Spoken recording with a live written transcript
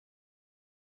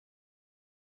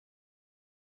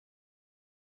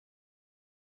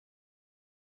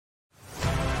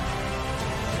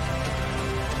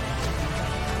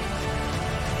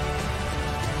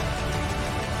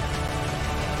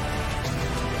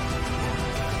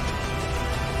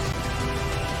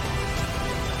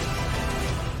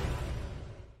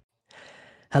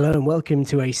Hello and welcome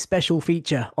to a special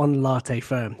feature on Latte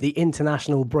Firm. The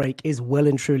international break is well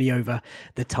and truly over.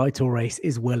 The title race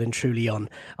is well and truly on.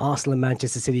 Arsenal and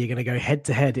Manchester City are going to go head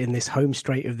to head in this home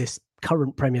straight of this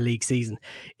current Premier League season.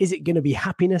 Is it going to be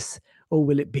happiness or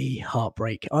will it be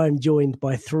heartbreak? I'm joined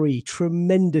by three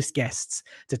tremendous guests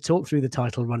to talk through the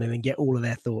title running and get all of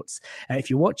their thoughts. If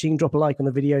you're watching, drop a like on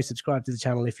the video, subscribe to the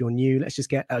channel if you're new. Let's just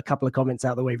get a couple of comments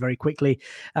out of the way very quickly.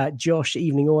 Josh,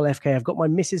 evening all FK. I've got my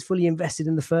missus fully invested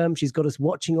in the firm. She's got us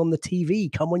watching on the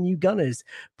TV. Come on, you Gunners.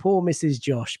 Poor Mrs.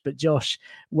 Josh. But Josh,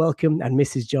 welcome. And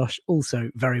Mrs. Josh, also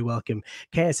very welcome.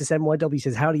 KSSNYW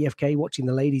says, howdy FK, watching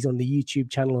the ladies on the YouTube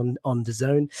channel on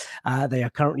DAZN. They are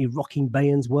currently rocking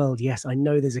Bayern's world. Yes, I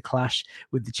know there's a clash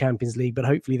with the Champions League, but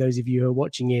hopefully those of you who are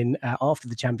watching in after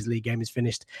the Champions League game is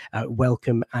finished,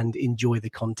 welcome and enjoy the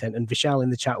content. And Vishal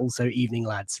in the chat also, evening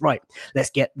lads. Right,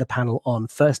 let's get the panel on.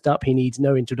 First up, he needs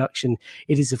no introduction.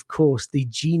 It is, of course, the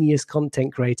genius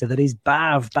content creator that is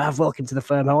Bav. Bav, welcome to the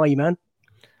firm. How are you, man?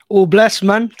 All blessed,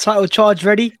 man. Title charge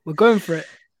ready. We're going for it.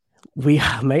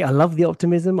 Mate, I love the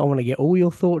optimism. I want to get all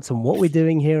your thoughts on what we're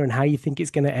doing here and how you think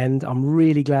it's going to end. I'm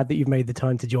really glad that you've made the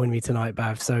time to join me tonight,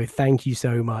 Bav. So thank you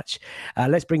so much.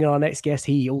 Let's bring in our next guest.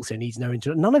 He also needs no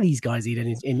introduction. None of these guys need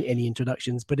any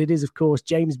introductions, but it is, of course,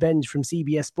 James Benge from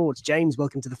CBS Sports. James,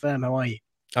 welcome to the firm. How are you?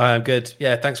 I'm good.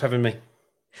 Yeah, thanks for having me.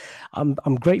 I'm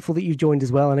grateful that you've joined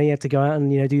as well. I know you had to go out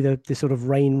and do the sort of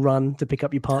rain run to pick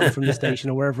up your partner from the station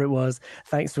or wherever it was.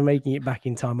 Thanks for making it back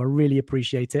in time. I really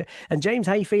appreciate it. And James,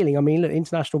 how are you feeling? I mean, look,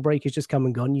 international break has just come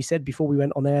and gone. You said before we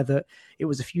went on air that it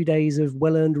was a few days of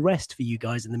well-earned rest for you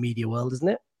guys in the media world, isn't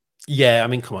it? Yeah, I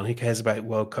mean, come on, who cares about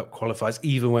World Cup qualifiers?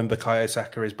 Even when Bukayo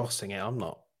Saka is bossing it, I'm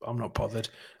not bothered.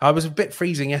 I was a bit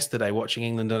freezing yesterday watching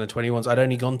England under 21s. I'd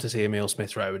only gone to see Emile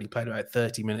Smith Rowe and he played about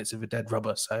 30 minutes of a dead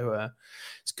rubber. So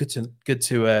it's good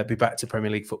to be back to Premier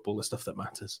League football, the stuff that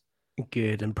matters.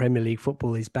 Good. And Premier League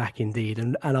football is back indeed.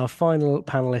 And our final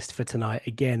panelist for tonight,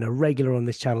 again, a regular on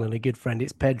this channel and a good friend.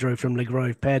 It's Pedro from Le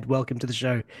Grove. Ped, welcome to the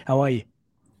show. How are you?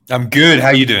 I'm good. How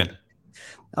are you doing?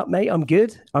 Mate, I'm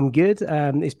good.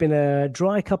 It's been a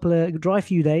dry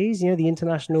few days. The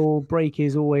international break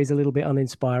is always a little bit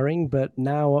uninspiring, but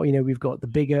now, we've got the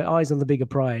bigger eyes on the bigger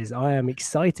prize. I am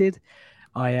excited.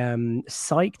 I am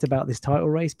psyched about this title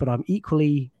race, but I'm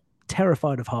equally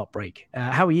terrified of heartbreak.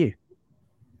 How are you?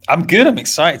 I'm good. I'm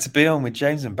excited to be on with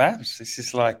James and Babs. This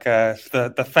is like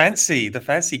the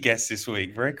fancy guest this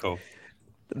week. Very cool.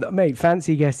 Mate,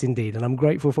 fancy guest indeed. And I'm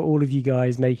grateful for all of you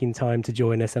guys making time to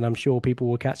join us. And I'm sure people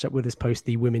will catch up with us post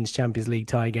the Women's Champions League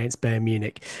tie against Bayern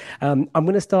Munich. I'm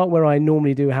going to start where I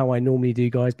normally do, how I normally do,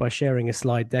 guys, by sharing a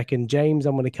slide deck. And James,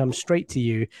 I'm going to come straight to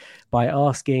you by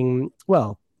asking,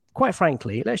 well, quite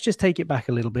frankly, let's just take it back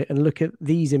a little bit and look at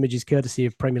these images courtesy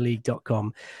of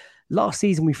PremierLeague.com. Last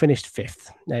season, we finished 5th.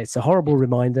 Now, it's a horrible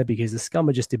reminder because the scum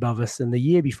are just above us. And the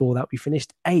year before that, we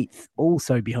finished 8th,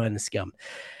 also behind the scum.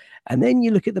 And then you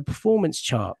look at the performance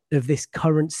chart of this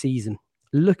current season.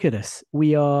 Look at us.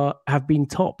 We have been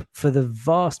top for the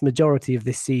vast majority of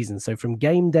this season. So from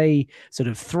game day sort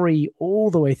of 3 all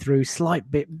the way through, slight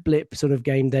blip sort of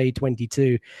game day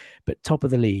 22, but top of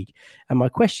the league. And my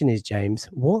question is, James,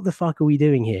 what the fuck are we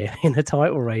doing here in a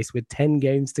title race with 10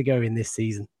 games to go in this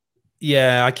season?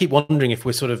 Yeah, I keep wondering if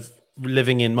we're sort of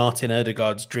living in Martin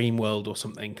Odegaard's dream world or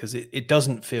something, because it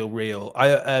doesn't feel real.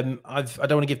 I don't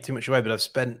want to give too much away, but I've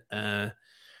spent the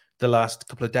last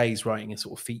couple of days writing a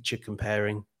sort of feature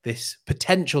comparing this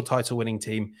potential title winning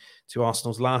team to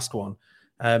Arsenal's last one.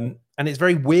 And it's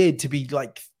very weird to be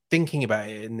like thinking about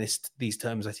it in these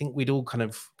terms. I think we'd all kind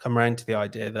of come around to the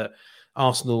idea that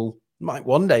Arsenal might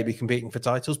one day be competing for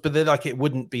titles, but they're like, it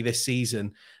wouldn't be this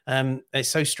season. It's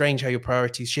so strange how your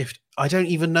priorities shift. I don't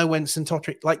even know when St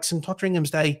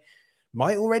Totteringham's Day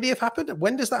might already have happened.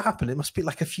 When does that happen? It must be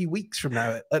like a few weeks from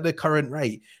now at the current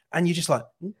rate. And you're just like,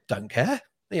 don't care.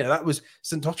 That was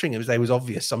St Totteringham's Day was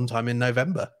obvious sometime in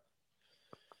November.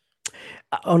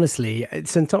 Honestly,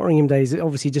 St Tottenham Day is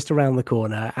obviously just around the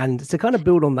corner. And to kind of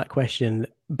build on that question,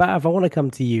 Bav, I want to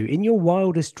come to you. In your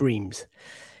wildest dreams,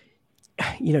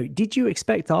 did you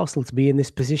expect Arsenal to be in this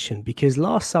position? Because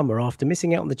last summer, after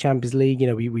missing out on the Champions League,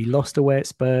 we lost away at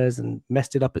Spurs and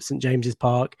messed it up at St James's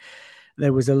Park.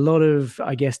 There was a lot of,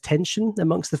 I guess, tension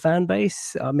amongst the fan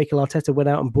base. Mikel Arteta went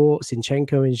out and bought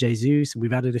Zinchenko and Jesus, and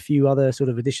we've added a few other sort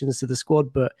of additions to the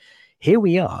squad. But here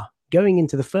we are, going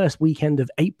into the first weekend of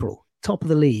April, top of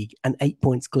the league and 8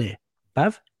 points clear.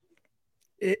 Bav?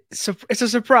 it's a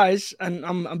surprise, and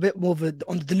I'm a bit more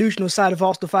on the delusional side of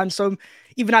Arsenal fans. So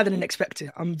even I didn't expect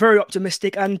it. I'm very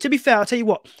optimistic, and to be fair, I'll tell you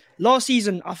what. Last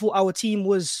season, I thought our team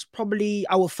was probably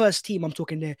our first team. I'm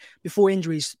talking there before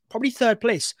injuries, probably third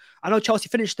place. I know Chelsea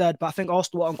finished third, but I think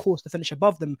Arsenal were on course to finish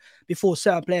above them before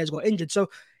certain players got injured. So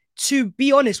to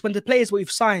be honest, when the players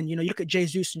we've signed, you look at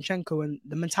Jesus Zinchenko and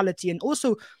the mentality, and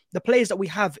also the players that we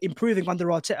have improving under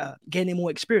Arteta, gaining more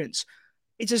experience.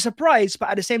 It's a surprise, but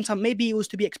at the same time, maybe it was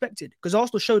to be expected because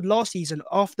Arsenal showed last season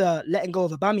after letting go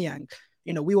of Aubameyang,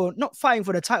 we were not fighting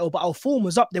for the title, but our form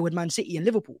was up there with Man City and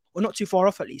Liverpool, or not too far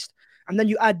off at least. And then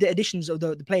you add the additions of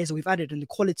the players that we've added and the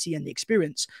quality and the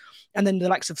experience. And then the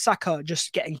likes of Saka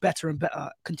just getting better and better,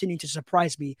 continuing to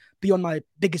surprise me beyond my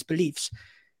biggest beliefs.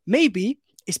 Maybe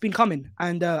it's been coming.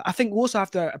 And I think we also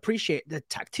have to appreciate the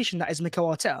tactician that is Mikel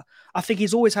Arteta. I think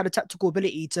he's always had a tactical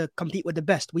ability to compete with the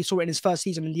best. We saw it in his first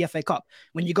season in the FA Cup.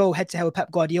 When you go head-to-head with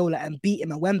Pep Guardiola and beat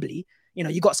him at Wembley,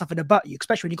 you got something about you,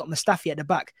 especially when you got Mustafi at the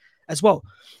back as well.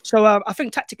 So I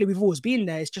think tactically we've always been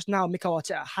there. It's just now Mikel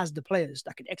Arteta has the players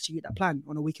that can execute that plan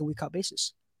on a week-in, week-out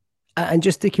basis. And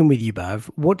just sticking with you, Bav,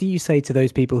 what do you say to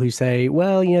those people who say,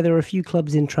 well, there are a few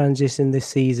clubs in transition this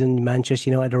season. Manchester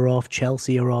United are off,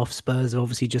 Chelsea are off, Spurs have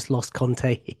obviously just lost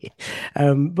Conte.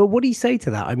 But what do you say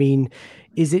to that? I mean,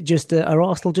 is it just, are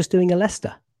Arsenal just doing a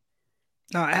Leicester?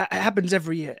 No, it happens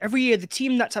every year. Every year, the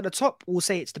team that's at the top will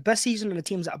say it's the best season, and the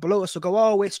teams that are below us will go,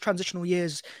 oh, it's transitional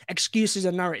years, excuses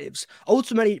and narratives.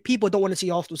 Ultimately, people don't want to see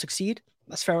Arsenal succeed.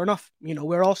 That's fair enough.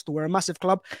 We're Arsenal, we're a massive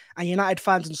club, and United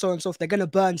fans and so on and so forth, they're going to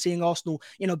burn seeing Arsenal,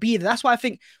 be there. That's why I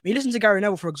think when you listen to Gary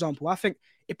Neville, for example, I think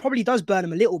it probably does burn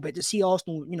him a little bit to see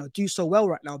Arsenal, do so well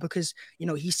right now because,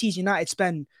 he sees United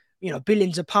spend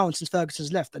billions of pounds since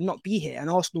Ferguson's left and not be here. And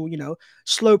Arsenal,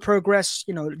 slow progress,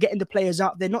 getting the players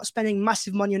out. They're not spending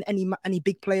massive money on any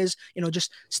big players,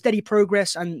 just steady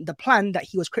progress. And the plan that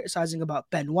he was criticizing about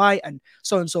Ben White and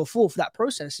so on and so forth, that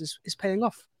process is paying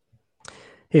off.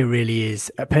 It really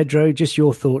is. Pedro, just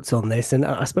your thoughts on this. And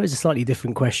I suppose a slightly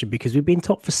different question because we've been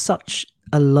top for such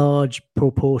a large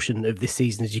proportion of this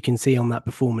season, as you can see on that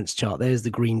performance chart. There's the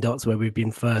green dots where we've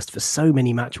been first for so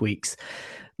many match weeks.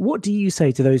 What do you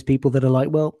say to those people that are like,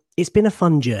 well, it's been a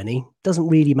fun journey. Doesn't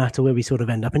really matter where we sort of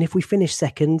end up. And if we finish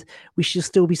second, we should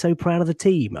still be so proud of the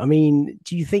team. I mean,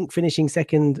 do you think finishing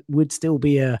second would still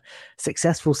be a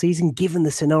successful season given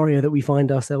the scenario that we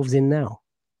find ourselves in now?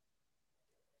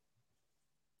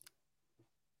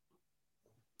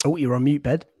 Oh, you're on mute,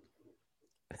 Bed.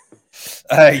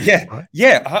 Yeah,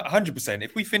 100%.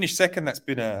 If we finish second, that's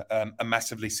been a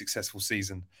massively successful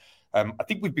season. I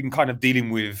think we've been kind of dealing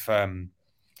with,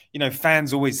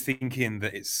 fans always thinking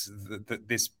that that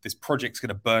this project's going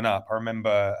to burn up. I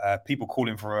remember people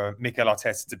calling for Mikel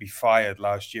Arteta to be fired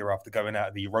last year after going out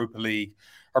of the Europa League.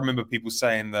 I remember people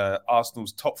saying that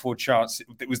Arsenal's top four chance,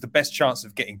 it was the best chance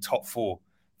of getting top four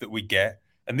that we get.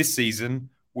 And this season,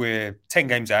 we're 10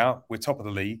 games out, we're top of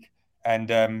the league, and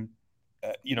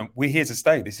we're here to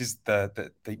stay. This is the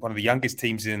one of the youngest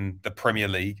teams in the Premier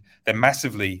League. They're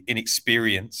massively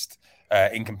inexperienced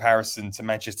in comparison to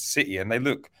Manchester City, and they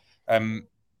look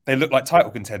like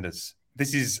title contenders.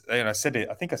 This is, I said it.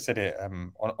 I think I said it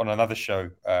on another show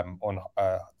on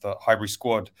the Highbury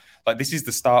Squad. Like, this is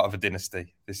the start of a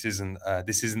dynasty. This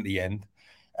isn't the end.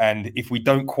 And if we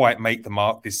don't quite make the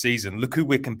mark this season, look who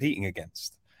we're competing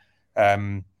against.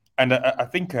 And I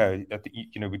think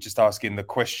we're just asking the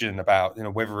question about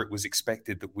whether it was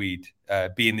expected that we'd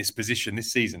be in this position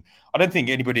this season. I don't think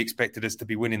anybody expected us to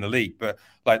be winning the league, but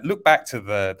look back to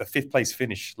the fifth place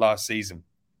finish last season.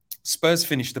 Spurs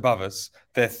finished above us.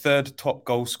 Their third top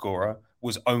goal scorer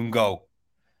was own goal.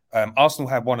 Arsenal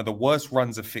had one of the worst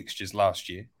runs of fixtures last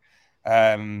year,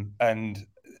 and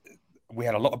we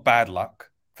had a lot of bad luck.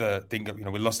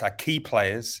 We lost our key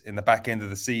players in the back end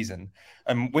of the season.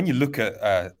 And when you look at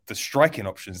the striking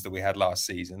options that we had last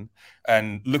season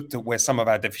and looked at where some of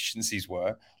our deficiencies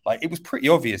were, it was pretty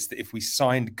obvious that if we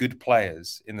signed good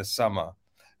players in the summer,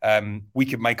 we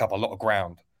could make up a lot of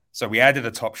ground. So we added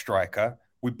a top striker.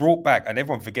 We brought back, and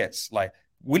everyone forgets,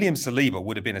 William Saliba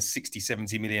would have been a 60,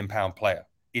 70 million pound player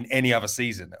in any other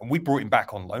season. And we brought him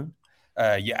back on loan.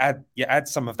 You add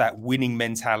some of that winning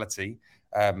mentality.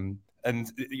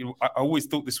 And I always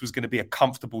thought this was going to be a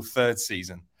comfortable third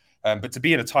season. But to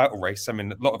be in a title race, I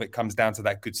mean, a lot of it comes down to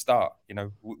that good start.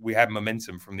 We had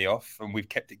momentum from the off and we've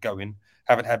kept it going,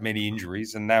 haven't had many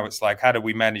injuries. And now it's how do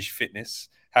we manage fitness?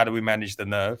 How do we manage the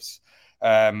nerves?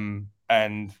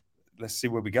 And let's see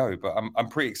where we go. But I'm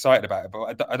pretty excited about it.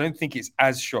 But I don't think it's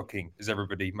as shocking as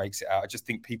everybody makes it out. I just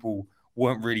think people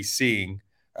weren't really seeing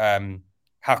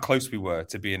how close we were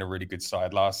to being a really good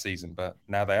side last season, but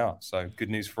now they are. So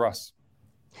good news for us.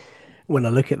 when I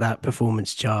look at that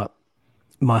performance chart,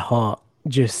 my heart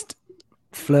just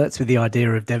flirts with the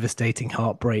idea of devastating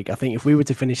heartbreak. I think if we were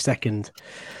to finish second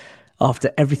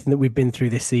after everything that we've been through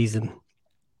this season,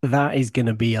 that is going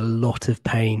to be a lot of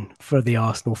pain for the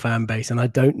Arsenal fan base. And I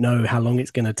don't know how long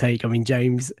it's going to take. I mean,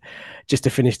 James, just to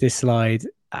finish this slide,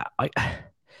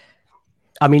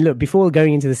 I mean, look, before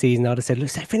going into the season, I'd have said, look,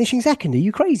 finishing second, are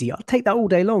you crazy? I'd take that all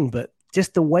day long. But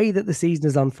just the way that the season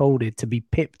has unfolded, to be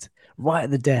pipped right at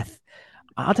the death,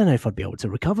 I don't know if I'd be able to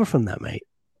recover from that, mate.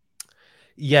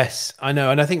 Yes, I know.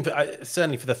 And I think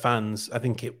certainly for the fans, I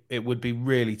think it would be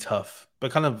really tough. But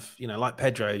kind of, like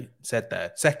Pedro said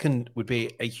there, second would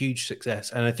be a huge success.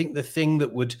 And I think the thing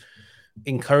that would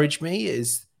encourage me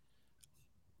is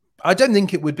I don't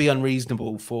think it would be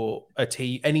unreasonable for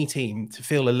any team to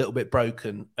feel a little bit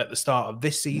broken at the start of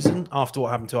this season after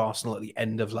what happened to Arsenal at the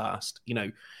end of last.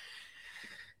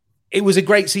 It was a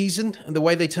great season, and the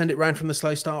way they turned it around from the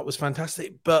slow start was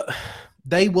fantastic. But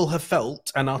they will have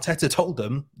felt, and Arteta told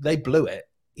them, they blew it.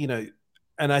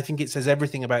 And I think it says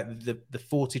everything about the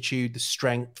fortitude, the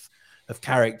strength of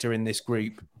character in this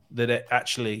group,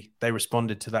 that they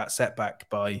responded to that setback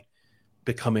by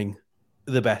becoming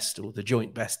the best or the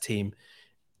joint best team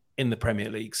in the Premier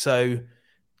League. So,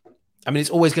 I mean, it's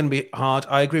always going to be hard.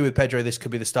 I agree with Pedro. This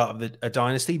could be the start of a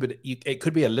dynasty, but it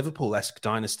could be a Liverpool-esque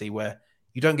dynasty where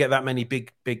you don't get that many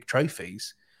big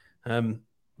trophies.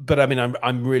 But I mean,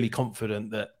 I'm really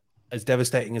confident that as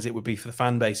devastating as it would be for the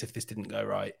fan base if this didn't go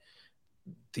right,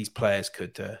 these players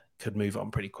could move on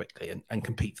pretty quickly and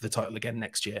compete for the title again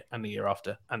next year and the year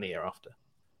after and the year after.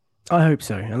 I hope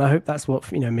so. And I hope that's what,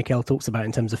 Mikel talks about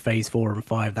in terms of phase 4 and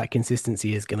 5, that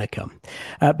consistency is going to come.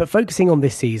 But focusing on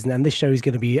this season, and this show is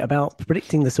going to be about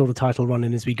predicting the sort of title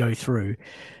running as we go through,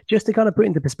 just to kind of put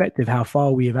into perspective how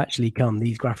far we have actually come,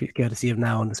 these graphics courtesy of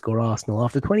Now_Arsenal.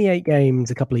 After 28 games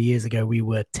a couple of years ago, we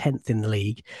were 10th in the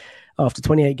league. After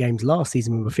 28 games last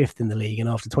season, we were 5th in the league. And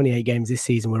after 28 games this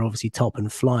season, we're obviously top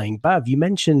and flying. Bav, you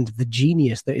mentioned the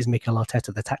genius that is Mikel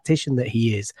Arteta, the tactician that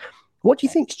he is. What do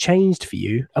you think's changed for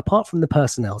you, apart from the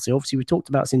personnel? So obviously we talked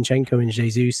about Zinchenko and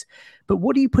Jesus, but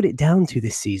what do you put it down to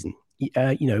this season?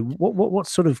 What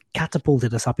sort of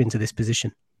catapulted us up into this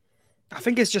position? I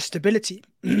think it's just stability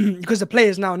because the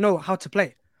players now know how to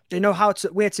play. They know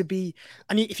where to be.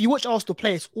 And if you watch Arsenal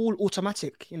play, it's all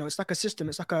automatic. It's like a system.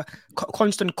 It's like a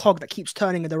constant cog that keeps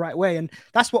turning in the right way. And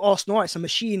that's what Arsenal are. It's a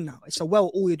machine now. It's a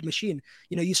well-oiled machine.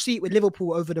 You see it with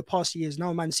Liverpool over the past years,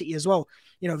 now Man City as well.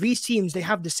 These teams, they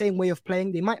have the same way of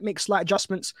playing. They might make slight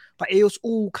adjustments, but it's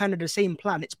all kind of the same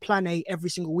plan. It's plan A every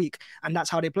single week, and that's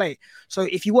how they play. So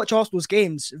if you watch Arsenal's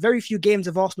games, very few games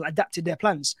of Arsenal adapted their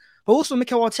plans. But also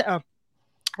Mikel Arteta,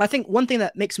 I think one thing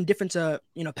that makes him different to,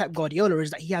 Pep Guardiola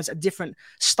is that he has a different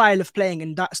style of playing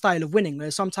and that style of winning.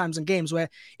 There's sometimes in games where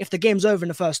if the game's over in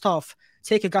the first half,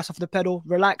 take your gas off the pedal,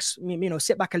 relax,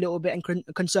 sit back a little bit and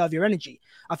conserve your energy.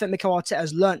 I think Mikel Arteta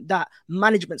has learned that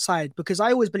management side because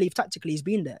I always believe tactically he's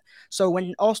been there. So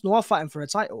when Arsenal are fighting for a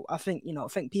title, I think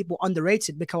people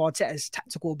underrated Mikel Arteta's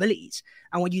tactical abilities.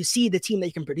 And when you see the team that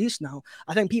he can produce now,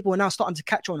 I think people are now starting to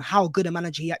catch on how good a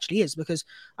manager he actually is. Because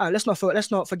let's not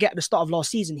forget the start of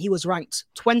last season, he was ranked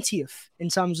 20th in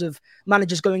terms of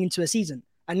managers going into a season.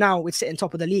 And now we're sitting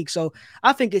top of the league. So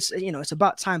I think it's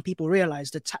about time people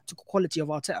realize the tactical quality of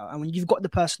Arteta. And when you've got the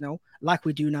personnel, like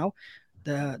we do now,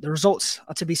 the results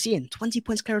are to be seen. 20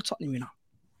 points clear of Tottenham,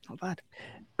 Not bad.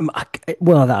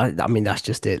 Well, that's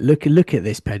just it. Look at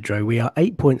this, Pedro. We are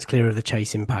 8 points clear of the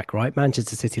chasing pack, right?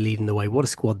 Manchester City leading the way. What a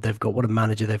squad they've got. What a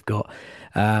manager they've got.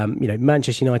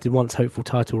 Manchester United, once hopeful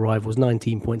title rivals,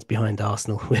 19 points behind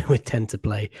Arsenal with 10 to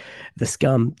play. The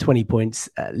Scum, 20 points.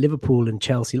 Liverpool and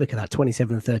Chelsea, look at that,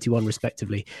 27 and 31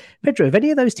 respectively. Pedro, have any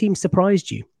of those teams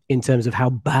surprised you in terms of how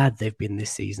bad they've been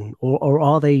this season? Or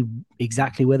are they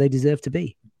exactly where they deserve to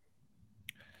be?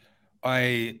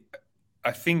 I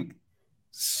think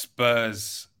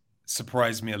Spurs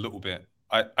surprised me a little bit.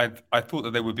 I thought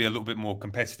that they would be a little bit more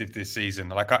competitive this season.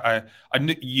 Like I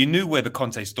knew where the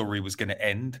Conte story was going to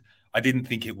end. I didn't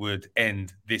think it would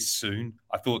end this soon.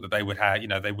 I thought that they would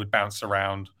they would bounce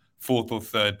around fourth or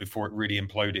third before it really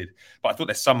imploded. But I thought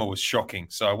their summer was shocking,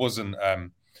 so I wasn't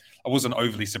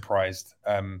overly surprised.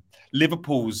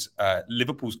 Liverpool's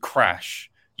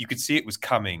crash, you could see it was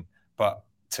coming, but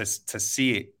to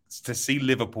see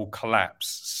Liverpool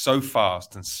collapse so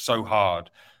fast and so hard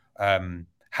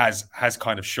has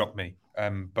kind of shocked me.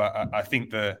 But I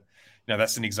think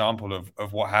that's an example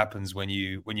of what happens when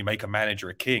you make a manager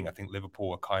a king. I think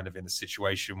Liverpool are kind of in the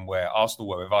situation where Arsenal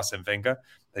were with Arsene Wenger.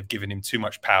 They've given him too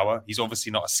much power. He's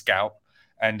obviously not a scout,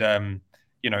 and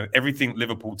everything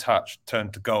Liverpool touched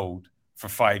turned to gold for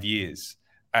 5 years.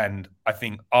 And I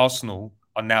think Arsenal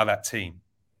are now that team.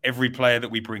 Every player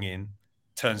that we bring in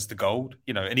turns to gold,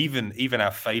 and even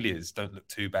our failures don't look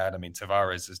too bad. I mean,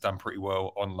 Tavares has done pretty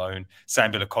well on loan.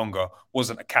 Sambi Lokonga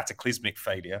wasn't a cataclysmic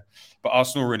failure, but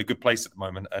Arsenal are in a good place at the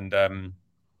moment. And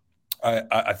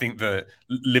I think that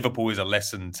Liverpool is a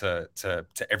lesson to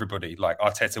everybody. Like,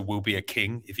 Arteta will be a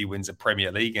king if he wins a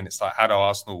Premier League, and it's like, how do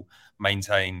Arsenal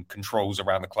maintain controls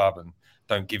around the club and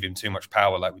don't give him too much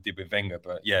power like we did with Wenger?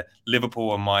 But yeah, Liverpool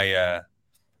are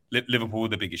Liverpool are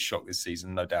the biggest shock this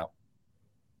season, no doubt.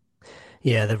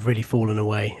 Yeah, they've really fallen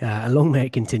away. And long may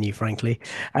it continue, frankly.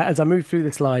 As I move through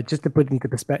the slide, just to put into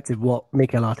perspective what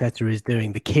Mikel Arteta is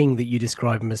doing, the king that you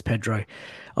describe him as, Pedro.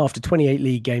 After 28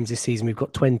 league games this season, we've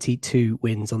got 22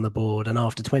 wins on the board. And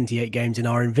after 28 games in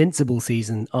our invincible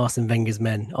season, Arsene Wenger's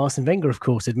men. Arsene Wenger, of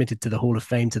course, admitted to the Hall of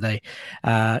Fame today.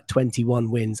 21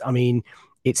 wins. I mean,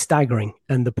 it's staggering.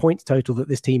 And the points total that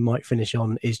this team might finish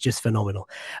on is just phenomenal.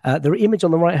 The image on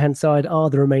the right-hand side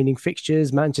are the remaining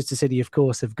fixtures. Manchester City, of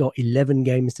course, have got 11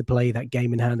 games to play, that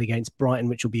game in hand against Brighton,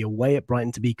 which will be away at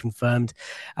Brighton to be confirmed.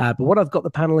 But what I've got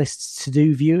the panelists to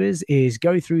do, viewers, is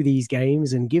go through these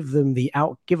games and give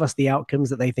us the outcomes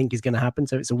that they think is going to happen.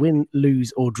 So it's a win,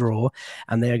 lose, or draw.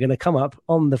 And they are going to come up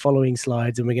on the following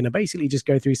slides, and we're going to basically just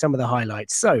go through some of the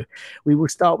highlights. So we will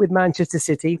start with Manchester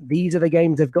City. These are the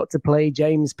games they've got to play.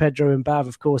 James, Pedro, and Bav,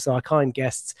 of course, our kind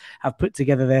guests, have put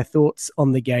together their thoughts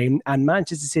on the game, and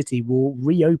Manchester City will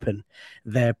reopen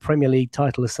their Premier League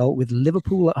title assault with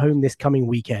Liverpool at home this coming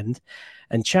weekend.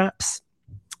 And chaps,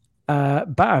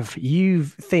 Bav, you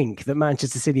think that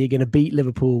Manchester City are going to beat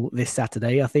Liverpool this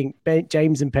Saturday? I think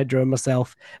James and Pedro and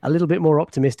myself a little bit more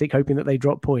optimistic, hoping that they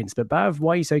drop points. But Bav,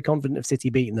 why are you so confident of City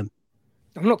beating them?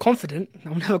 I'm not confident.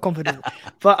 I'm never confident.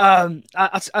 But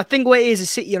I think what it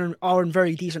is City are in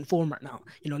very decent form right now.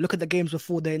 Look at the games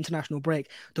before the international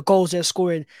break, the goals they're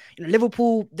scoring.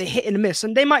 Liverpool, they hit and miss,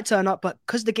 and they might turn up, but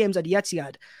because the game's at the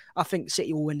Etihad, I think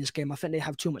City will win this game. I think they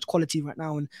have too much quality right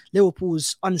now, and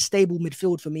Liverpool's unstable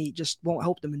midfield for me just won't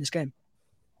help them in this game.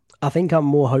 I think I'm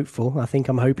more hopeful. I think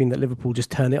I'm hoping that Liverpool just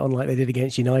turn it on like they did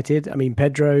against United. I mean,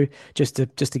 Pedro, just to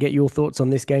get your thoughts on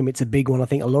this game, it's a big one. I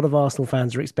think a lot of Arsenal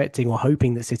fans are expecting or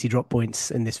hoping that City drop points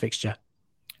in this fixture.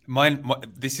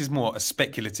 This is more a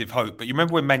speculative hope, but you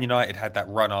remember when Man United had that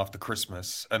run after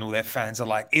Christmas and all their fans are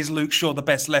like, is Luke Shaw the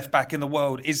best left back in the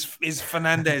world? Is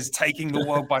Fernandes taking the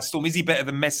world by storm? Is he better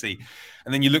than Messi?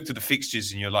 And then you looked at the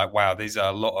fixtures and you're like, wow, these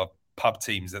are a lot of pub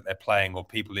teams that they're playing, or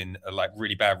people in like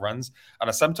really bad runs. And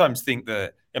I sometimes think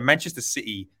that in Manchester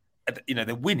City,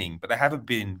 they're winning, but they haven't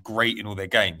been great in all their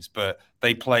games. But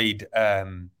they've played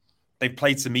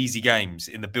some easy games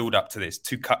in the build up to this,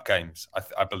 2 cup games,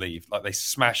 I believe. Like, they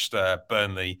smashed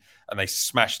Burnley and they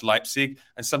smashed Leipzig.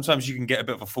 And sometimes you can get a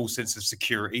bit of a false sense of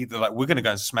security. They're like, we're going to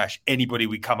go and smash anybody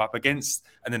we come up against.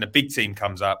 And then a big team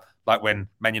comes up, like when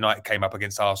Man United came up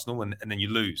against Arsenal, and then you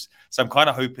lose. So I'm kind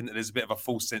of hoping that there's a bit of a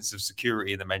false sense of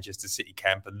security in the Manchester City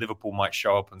camp, and Liverpool might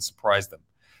show up and surprise them.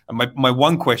 And my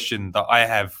one question that I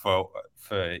have for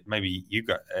maybe you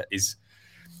guys is,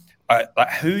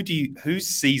 whose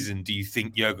season do you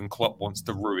think Jurgen Klopp wants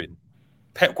to ruin?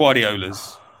 Pep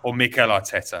Guardiola's or Mikel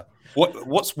Arteta?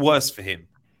 What's worse for him?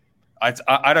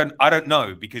 I don't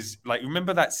know, because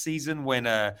remember that season when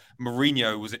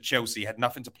Mourinho was at Chelsea, had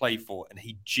nothing to play for, and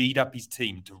he G'd up his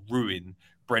team to ruin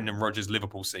Brendan Rodgers'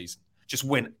 Liverpool season. Just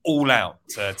went all out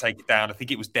to take it down. I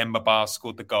think it was Demba Ba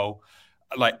scored the goal.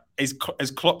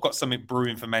 Has Klopp got something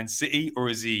brewing for Man City, or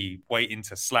is he waiting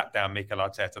to slap down Mikel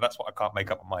Arteta? That's what I can't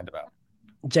make up my mind about.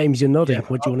 James, you're nodding. Yeah.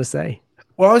 What do you want to say?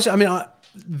 Well,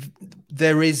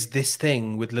 there is this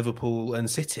thing with Liverpool and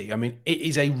City. I mean, it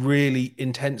is a really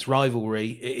intense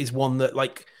rivalry. It is one that,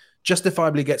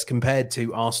 justifiably gets compared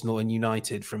to Arsenal and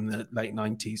United from the late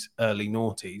 90s, early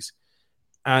noughties.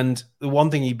 And the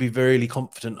one thing you'd be really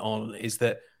confident on is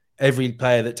that every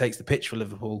player that takes the pitch for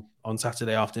Liverpool on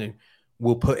Saturday afternoon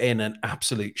will put in an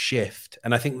absolute shift.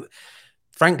 And I think,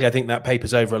 frankly, that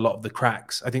papers over a lot of the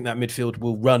cracks. I think that midfield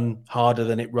will run harder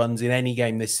than it runs in any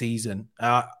game this season.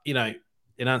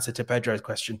 In answer to Pedro's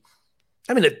question,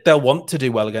 they'll want to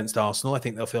do well against Arsenal. I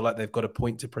think they'll feel like they've got a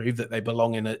point to prove that they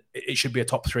belong in it should be a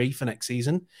top 3 for next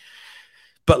season.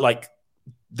 But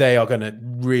they are going to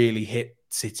really hit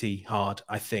City hard,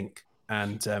 I think.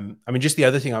 And just the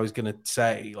other thing I was going to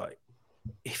say,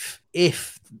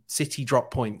 if City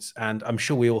drop points, and I'm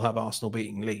sure we all have Arsenal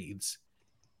beating Leeds,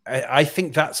 I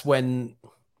think that's when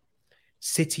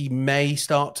City may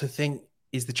start to think,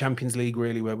 is the Champions League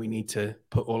really where we need to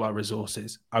put all our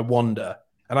resources? I wonder.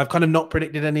 And I've kind of not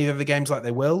predicted any of the games like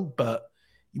they will, but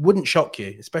it wouldn't shock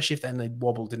you, especially if then they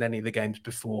wobbled in any of the games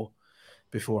before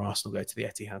Arsenal go to the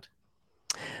Etihad.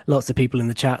 Lots of people in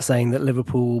the chat saying that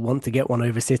Liverpool want to get one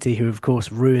over City, who of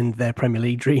course ruined their Premier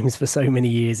League dreams for so many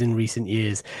years in recent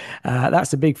years.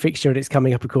 That's a big fixture, and it's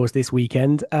coming up, of course, this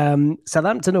weekend.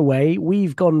 Southampton away.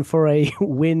 We've gone for a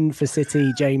win for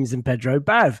City, James and Pedro.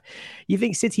 Bav, you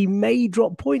think City may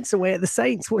drop points away at the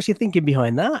Saints? What's your thinking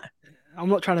behind that? I'm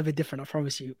not trying to be different, I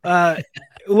promise you.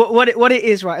 What it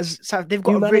is, right, is they've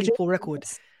got a really poor record.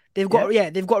 They've got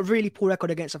a really poor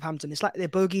record against Southampton. It's like their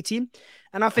bogey team.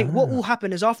 And I think what will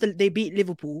happen is after they beat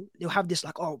Liverpool, they'll have this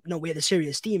like, oh no, we're the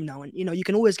serious team now. And you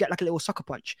can always get like a little sucker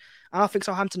punch. And I think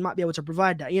Southampton might be able to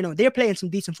provide that. They're playing some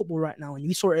decent football right now, and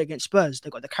we saw it against Spurs.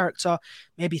 They've got the character,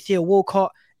 maybe Theo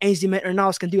Walcott, Ainsley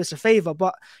Maitland-Niles can do us a favour.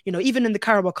 But even in the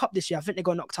Carabao Cup this year, I think they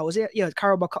got knocked out. Was it? Yeah, the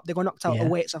Carabao Cup, they got knocked out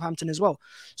away at Southampton as well.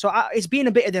 So it's been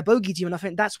a bit of their bogey team, and I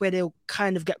think that's where they'll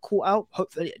kind of get caught out,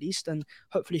 hopefully at least, and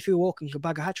hopefully Theo Walcott can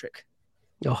bag a hat-trick.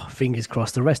 Oh, fingers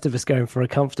crossed. The rest of us going for a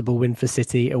comfortable win for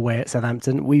City away at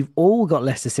Southampton. We've all got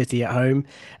Leicester City at home.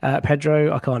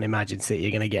 Pedro, I can't imagine City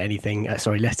are going to get anything.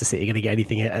 Leicester City are going to get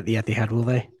anything at the Etihad, will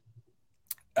they?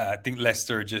 I think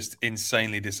Leicester are just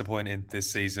insanely disappointing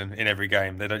this season in every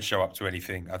game. They don't show up to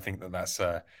anything. I think that's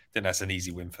an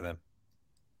easy win for them.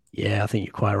 Yeah, I think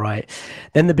you're quite right.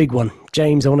 Then the big one.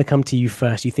 James, I want to come to you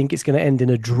first. You think it's going to end in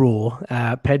a draw?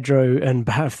 Pedro and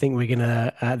Bav think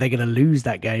they're going to lose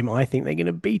that game. I think they're going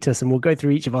to beat us, and we'll go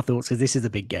through each of our thoughts because this is a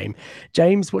big game.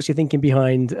 James, what's your thinking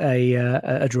behind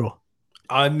a draw?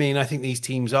 I mean, I think these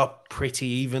teams are pretty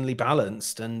evenly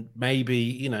balanced, and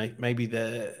maybe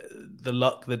the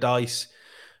luck, the dice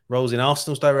rolls in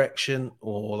Arsenal's direction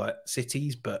or like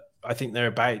City's, but I think they're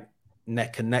about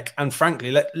neck and neck. And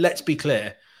frankly, let's be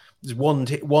clear. There's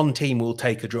one team will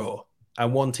take a draw,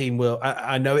 and one team will.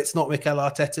 I know it's not Mikel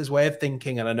Arteta's way of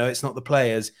thinking, and I know it's not the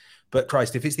players. But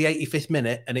Christ, if it's the 85th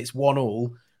minute and it's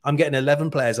 1-1, I'm getting 11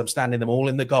 players. I'm standing them all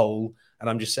in the goal, and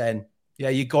I'm just saying, yeah,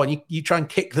 you go on. You try and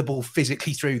kick the ball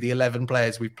physically through the 11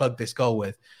 players we've plugged this goal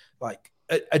with. Like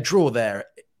a draw there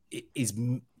is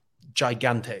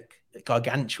gigantic,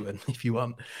 gargantuan, if you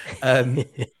want. And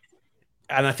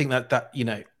I think that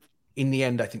in the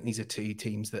end, I think these are two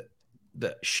teams that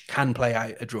can play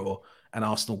out a draw, and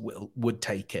Arsenal would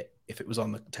take it if it was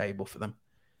on the table for them.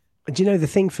 Do you know the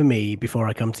thing for me, before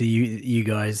I come to you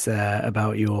guys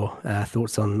about your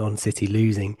thoughts on City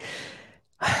losing?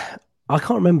 I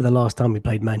can't remember the last time we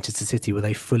played Manchester City with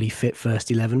a fully fit first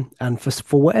 11, and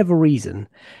for whatever reason,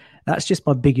 that's just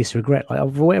my biggest regret. Like,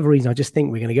 for whatever reason, I just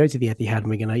think we're going to go to the Etihad and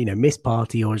we're going to, miss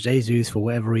Partey or Jesus for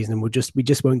whatever reason, and we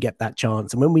just won't get that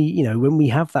chance. And when we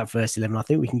have that first 11, I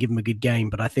think we can give them a good game.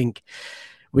 But I think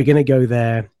we're going to go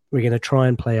there. We're going to try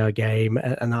and play our game,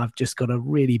 and I've just got a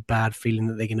really bad feeling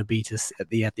that they're going to beat us at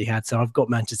the Etihad. So I've got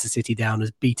Manchester City down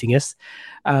as beating us.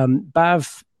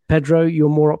 Bav, Pedro, you're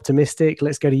more optimistic.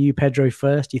 Let's go to you, Pedro,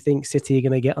 first. You think City are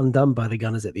going to get undone by the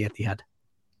Gunners at the Etihad?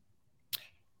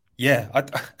 Yeah,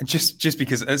 just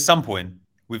because at some point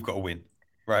we've got to win,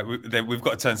 right? We've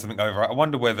got to turn something over. I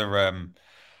wonder whether,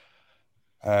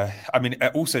 I mean,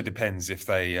 it also depends if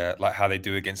they like how they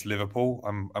do against Liverpool.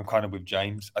 I'm kind of with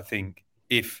James. I think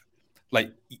if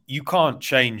you can't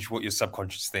change what your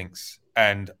subconscious thinks,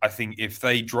 and I think if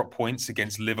they drop points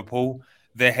against Liverpool,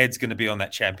 their head's going to be on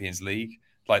that Champions League.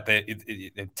 Like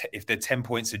if they're 10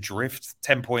 points adrift,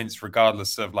 10 points,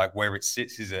 regardless of like where it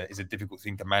sits, is a difficult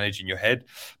thing to manage in your head.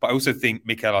 But I also think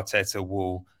Mikel Arteta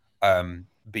will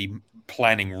be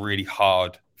planning really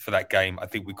hard for that game. I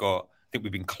think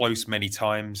we've been close many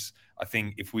times. I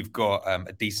think if we've got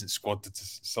a decent squad to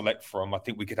select from, I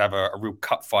think we could have a real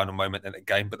cup final moment in that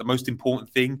game. But the most important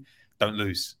thing, don't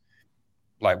lose.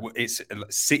 Like, it's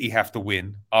City have to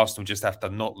win. Arsenal just have to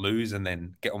not lose and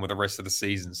then get on with the rest of the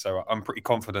season. So I'm pretty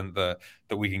confident that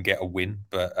we can get a win.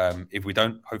 But if we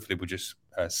don't, hopefully we'll just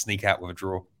sneak out with a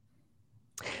draw.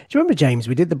 Do you remember, James,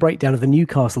 we did the breakdown of the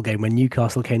Newcastle game when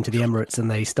Newcastle came to the Emirates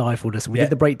and they stifled us. We did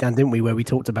the breakdown, didn't we, where we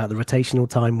talked about the rotational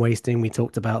time wasting. We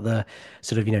talked about the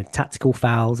sort of, tactical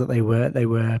fouls that they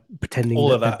were pretending all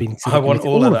that of that. Been I want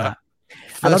all of that.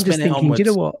 And I'm just thinking, onwards. Do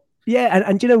you know what? Yeah,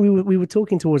 and we were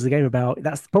talking towards the game about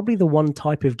that's probably the one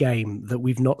type of game that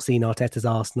we've not seen Arteta's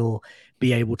Arsenal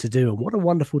be able to do. And what a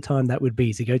wonderful time that would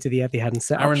be to go to the Etihad and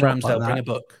set Aaron up shop Ramsdale, like bring a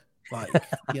book.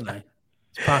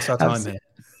 It's past our time here.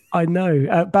 I know.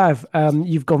 Bav,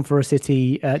 you've gone for a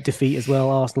City defeat as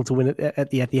well, Arsenal to win at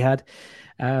the Etihad.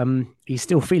 He's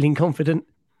still feeling confident?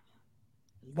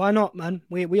 Why not, man?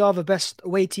 We are the best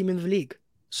away team in the league.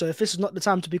 So if this is not the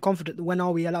time to be confident, when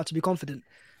are we allowed to be confident?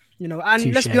 And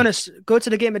Touché. Let's be honest, go to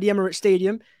the game at the Emirates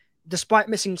Stadium, despite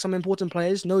missing some important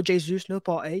players, no Jesus, no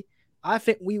Partey. I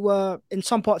think we were, in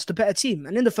some parts, the better team.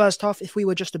 And in the first half, if we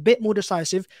were just a bit more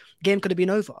decisive, game could have been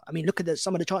over. I mean, look at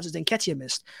some of the chances Nketiah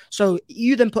missed. So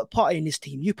you then put Partey in this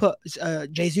team. You put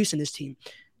Jesus in this team.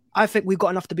 I think we've got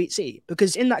enough to beat City.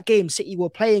 Because in that game, City were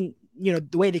playing, the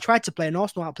way they tried to play, and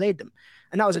Arsenal outplayed them.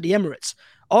 And that was at the Emirates.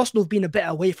 Arsenal have been a bit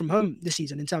away from home this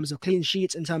season in terms of clean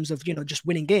sheets, in terms of, just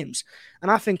winning games.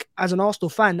 And I think as an Arsenal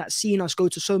fan, that's seen us go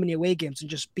to so many away games and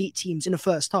just beat teams in the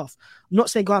first half. I'm not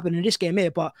saying go happen in this game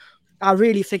here, but I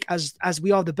really think as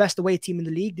we are the best away team in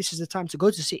the league, this is the time to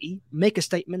go to City, make a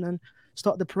statement, and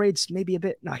start the parades maybe a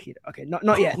bit. Not yet.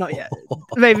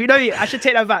 Maybe, I should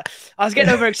take that back. I was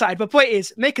getting overexcited. But point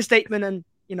is, make a statement and,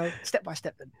 step by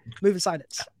step and move in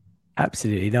silence.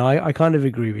 Absolutely. No, I kind of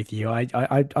agree with you. I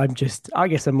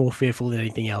guess I'm more fearful than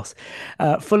anything else.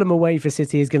 Fulham away for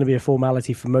City is going to be a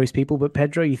formality for most people, but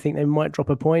Pedro, you think they might drop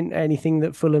a point? Anything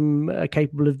that Fulham are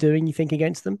capable of doing, you think,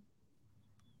 against them?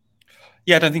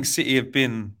 Yeah, I don't think City have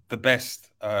been the best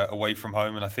away from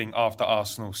home. And I think after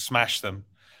Arsenal smash them,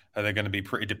 they're going to be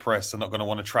pretty depressed. They're not going to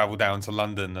want to travel down to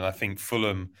London. And I think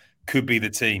Fulham could be the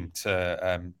team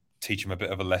to teach them a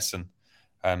bit of a lesson.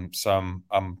 So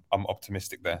I'm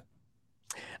optimistic there.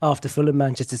 After Fulham,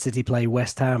 Manchester City play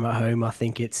West Ham at home. I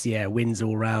think it's, wins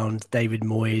all round. David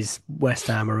Moyes, West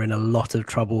Ham are in a lot of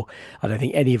trouble. I don't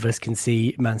think any of us can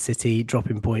see Man City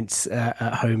dropping points at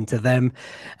home to them.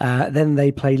 Then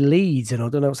they play Leeds, and I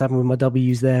don't know what's happened with my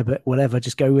W's there, but whatever,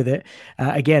 just go with it.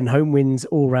 Again, home wins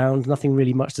all round. Nothing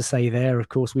really much to say there. Of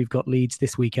course, we've got Leeds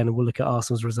this weekend, and we'll look at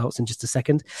Arsenal's results in just a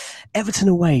second. Everton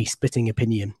away, splitting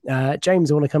opinion.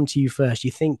 James, I want to come to you first.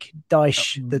 You think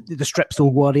Dyche, the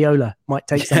Strepsil Guardiola, might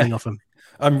take something off him?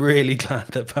 I'm really glad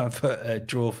that I put a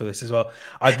draw for this as well.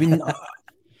 I've been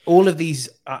all of these.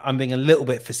 I'm being a little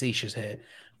bit facetious here,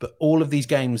 but all of these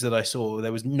games that I saw,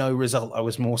 there was no result I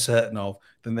was more certain of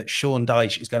than that Sean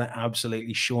Dyche is going to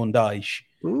absolutely Sean Dyche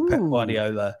Pep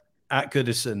Guardiola at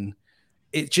Goodison.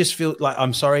 It just feels like,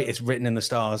 I'm sorry, it's written in the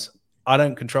stars. I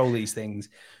don't control these things,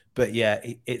 but yeah,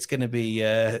 it's going to be.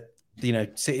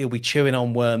 City will be chewing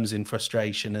on worms in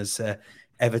frustration as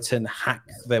Everton hack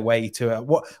their way to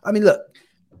what I mean. Look,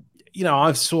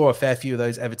 I saw a fair few of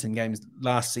those Everton games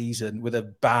last season with a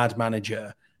bad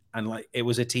manager, and it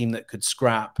was a team that could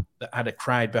scrap, that had a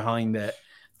crowd behind it,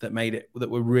 that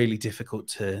were really difficult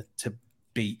to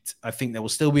beat. I think they will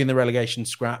still be in the relegation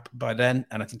scrap by then,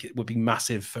 and I think it would be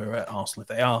massive for Arsenal if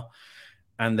they are.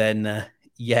 And then,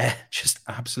 just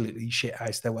absolutely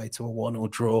shithouse their way to a 1-1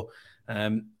 draw.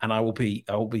 And I will be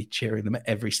cheering them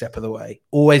every step of the way.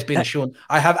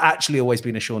 I have actually always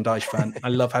been a Sean Dyche fan. I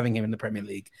love having him in the Premier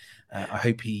League. I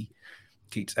hope he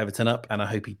keeps Everton up, and I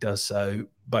hope he does so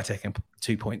by taking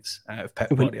 2 points out of Pep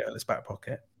Guardiola's back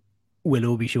pocket. We'll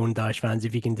all be Sean Dyche fans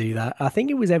if you can do that. I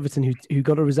think it was Everton who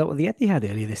got a result with the Etihad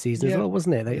earlier this season as well,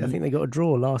 wasn't it? I think they got a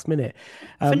draw last minute.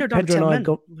 I think they're down to 10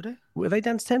 men. Were they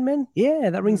down to 10 men?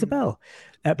 Yeah, that rings a bell.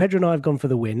 Pedro and I have gone for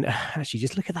the win. Actually,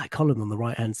 just look at that column on the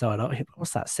right-hand side.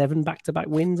 What's that, 7 back-to-back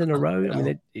wins in a row? I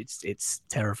mean, it's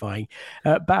terrifying.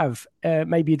 Bav,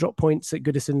 maybe you drop points at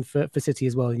Goodison for City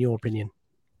as well, in your opinion.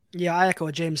 Yeah, I echo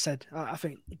what James said. I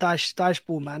think Dyche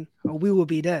ball, man, we will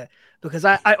be there, because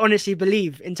I honestly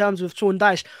believe, in terms of Sean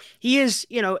Dyche, he is,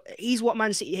 he's what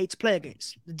Man City hate to play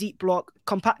against. The deep block,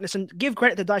 compactness, and give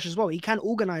credit to Dyche as well. He can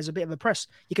organise a bit of a press.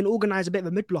 He can organise a bit of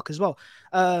a mid-block as well.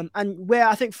 And where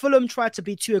I think Fulham tried to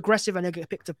be too aggressive and they get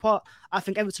picked apart, I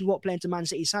think Everton won't play into Man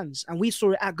City's hands. And we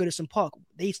saw it at Goodison Park.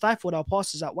 They stifled our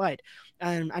passes out wide,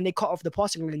 and they cut off the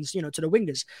passing lanes, to the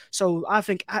wingers. So I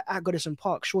think at Goodison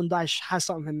Park, Sean Dyche has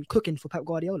something cooking for Pep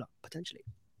Guardiola, potentially.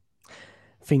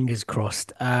 Fingers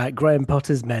crossed. Graham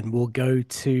Potter's men will go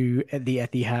to the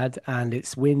Etihad, and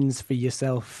it's wins for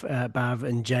yourself, Bav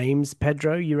and James.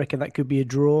 Pedro, you reckon that could be a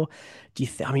draw? Do you?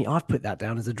 I've put that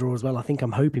down as a draw as well. I think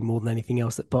I'm hoping more than anything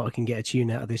else that Potter can get a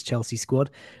tune out of this Chelsea squad.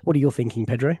 What are you thinking,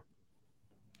 Pedro?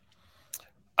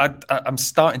 I'm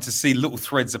starting to see little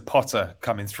threads of Potter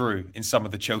coming through in some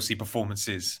of the Chelsea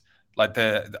performances. I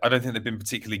don't think they've been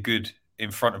particularly good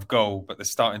in front of goal, but they're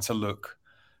starting to look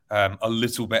a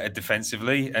little better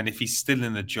defensively. And if he's still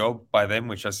in the job by then,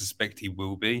 which I suspect he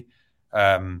will be,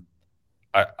 I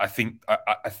think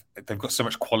they've got so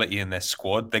much quality in their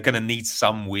squad. They're going to need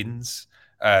some wins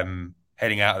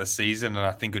heading out of the season. And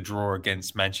I think a draw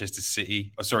against Manchester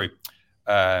City,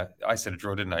 I said a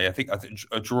draw, didn't I? I think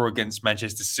a draw against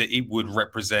Manchester City would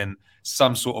represent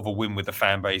some sort of a win with the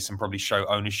fan base and probably show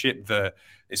ownership that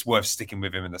it's worth sticking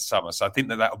with him in the summer. So I think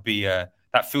that would be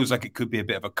that feels like it could be a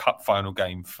bit of a cup final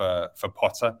game for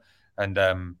Potter, and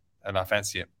I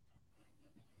fancy it.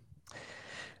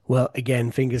 Well,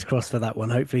 again, fingers crossed for that one.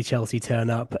 Hopefully, Chelsea turn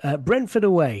up. Brentford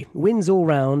away, wins all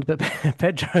round. But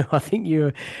Pedro, I think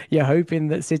you're hoping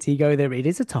that City go there. It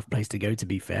is a tough place to go. To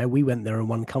be fair, we went there and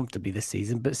won comfortably this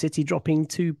season, but City dropping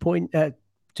 2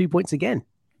 points again.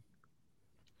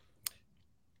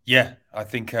 Yeah, I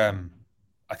think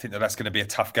that's going to be a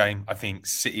tough game. I think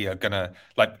City are going to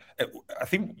I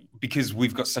think because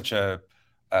we've got such a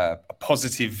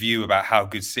positive view about how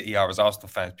good City are as Arsenal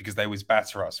fans because they always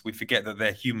batter us. We forget that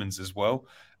they're humans as well.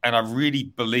 And I really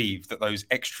believe that those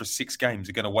extra 6 games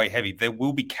are going to weigh heavy. There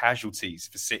will be casualties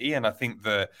for City, and I think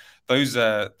that those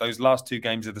last 2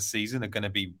 games of the season are going to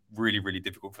be really, really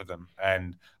difficult for them.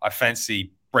 And I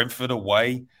fancy Brentford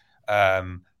away.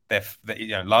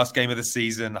 Last game of the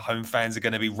season, home fans are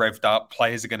going to be revved up,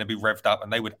 players are going to be revved up,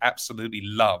 and they would absolutely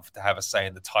love to have a say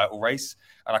in the title race.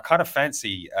 And I kind of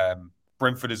fancy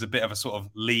Brentford as a bit of a sort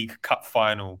of League Cup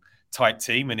final type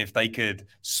team, and if they could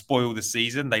spoil the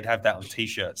season, they'd have that on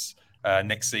t-shirts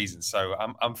next season. So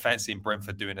I'm fancying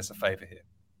Brentford doing us a favour here.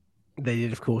 They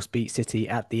did, of course, beat City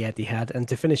at the Etihad. And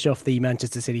to finish off the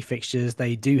Manchester City fixtures,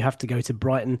 they do have to go to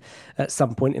Brighton at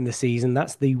some point in the season.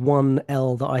 That's the one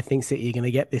L that I think City are going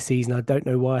to get this season. I don't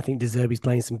know why. I think De Zerbi's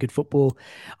playing some good football.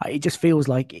 It just feels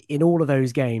like in all of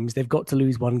those games, they've got to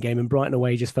lose one game, and Brighton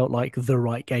away just felt like the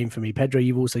right game for me. Pedro,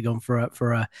 you've also gone for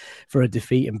a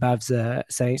defeat, and Bav's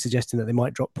suggesting that they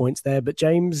might drop points there. But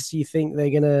James, you think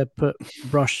they're going to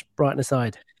brush Brighton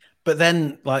aside? But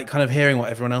then, like, kind of hearing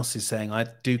what everyone else is saying, I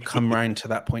do come round to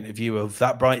that point of view of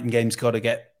that Brighton game's got to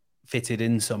get fitted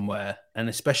in somewhere. And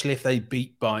especially if they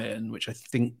beat Bayern, which I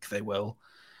think they will,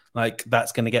 like,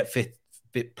 that's going to get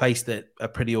placed at a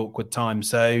pretty awkward time.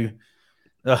 So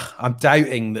I'm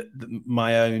doubting that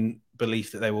my own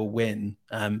belief that they will win.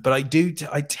 But I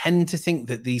tend to think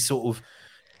that these sort of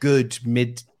good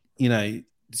mid, 6th,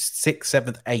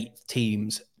 7th, 8th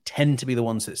teams tend to be the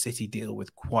ones that City deal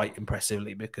with quite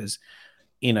impressively because,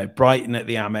 Brighton at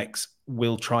the Amex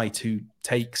will try to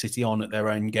take City on at their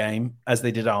own game as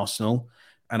they did Arsenal.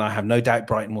 And I have no doubt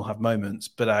Brighton will have moments,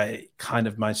 but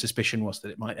my suspicion was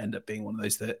that it might end up being one of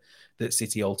those that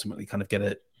City ultimately kind of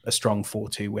get a strong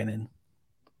 4-2 win in.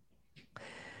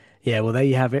 Yeah, well, there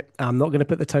you have it. I'm not going to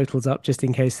put the totals up just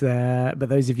in case but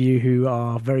those of you who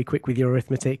are very quick with your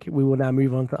arithmetic, we will now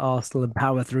move on to Arsenal and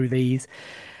power through these.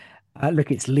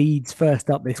 Look, it's Leeds first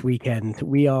up this weekend.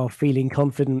 We are feeling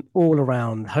confident all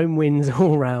around, home wins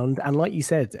all around. And like you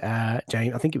said,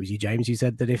 James, I think it was you, James, you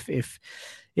said that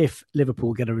if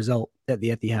Liverpool get a result at the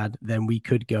Etihad, then we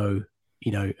could go,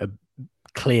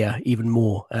 clear even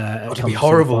more. It'd be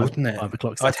horrible, wouldn't it? 5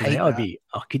 o'clock Saturday.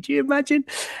 Could you imagine?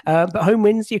 But home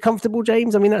wins, you're comfortable,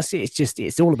 James? I mean,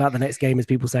 it's all about the next game, as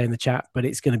people say in the chat, but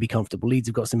it's going to be comfortable. Leeds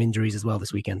have got some injuries as well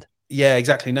this weekend. Yeah,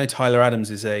 exactly. No, Tyler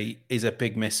Adams is a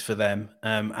big miss for them.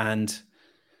 And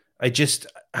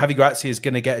Javi Gracia is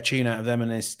going to get a tune out of them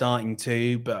and is starting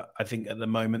to, but I think at the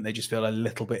moment they just feel a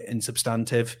little bit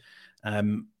insubstantive.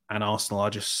 And Arsenal are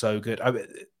just so good.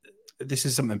 This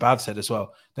is something Bav said as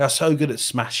well. They are so good at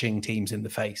smashing teams in the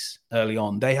face early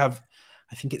on. They have,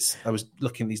 I was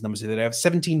looking at these numbers today. They have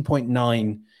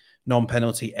 17.9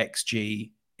 non-penalty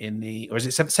XG or is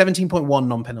it 17.1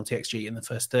 non-penalty XG in the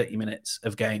first 30 minutes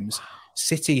of games? Wow.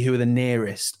 City, who are the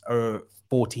nearest, are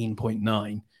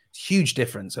 14.9. Huge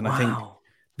difference. And I think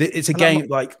it's a game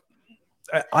like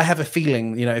I have a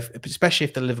feeling, especially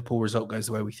if the Liverpool result goes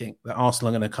the way we think, that Arsenal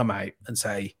are going to come out and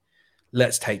say,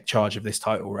 let's take charge of this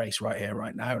title race right here,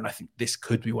 right now. And I think this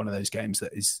could be one of those games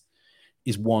that is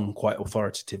won quite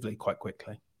authoritatively, quite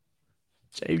quickly.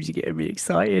 James, you're getting me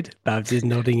excited. Babs is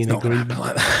nodding in agreement.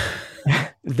 Like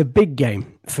that. The big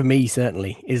game for me,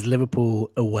 certainly, is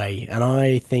Liverpool away. And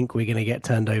I think we're going to get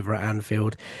turned over at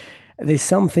Anfield. There's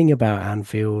something about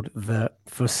Anfield that,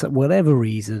 for whatever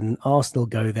reason, Arsenal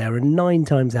go there, and 9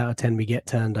 times out of 10 we get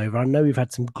turned over. I know we've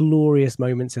had some glorious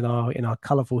moments in our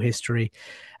colourful history.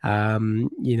 We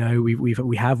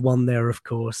have won there, of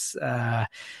course.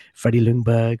 Freddie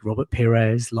Ljungberg, Robert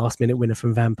Pires, last-minute winner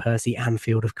from Van Persie,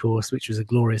 Anfield, of course, which was a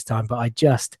glorious time. But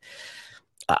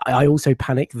I also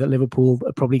panic that Liverpool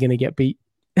are probably going to get beat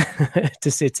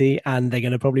to City, and they're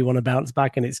going to probably want to bounce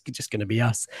back, and it's just going to be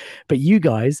us. But you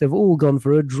guys have all gone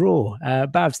for a draw.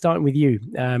 Bav, starting with you.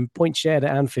 Points shared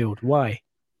at Anfield. Why?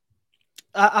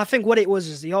 I think what it was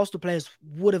is the Arsenal players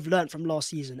would have learned from last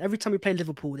season. Every time we played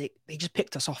Liverpool, they just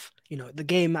picked us off. The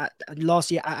game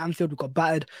last year at Anfield, we got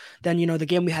battered. Then, the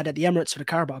game we had at the Emirates for the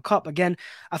Carabao Cup. Again,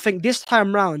 I think this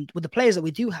time round, with the players that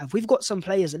we do have, we've got some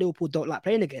players that Liverpool don't like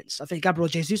playing against. I think Gabriel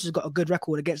Jesus has got a good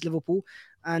record against Liverpool,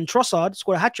 and Trossard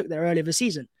scored a hat-trick there earlier this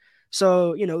season.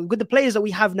 So, with the players that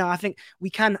we have now, I think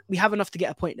we have enough to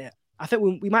get a point there. I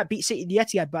think we might beat City the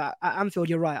Etihad, but at Anfield,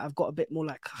 you're right. I've got a bit more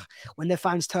like when their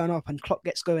fans turn up and clock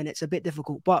gets going, it's a bit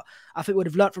difficult. But I think we would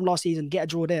have learnt from last season, get a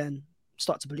draw there and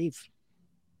start to believe.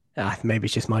 Maybe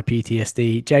it's just my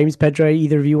PTSD. James, Pedro,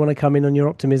 either of you want to come in on your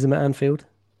optimism at Anfield?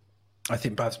 I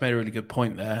think Bav's made a really good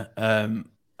point there.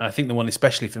 I think the one,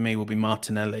 especially for me, will be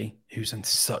Martinelli, who's in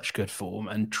such good form,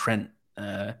 and Trent.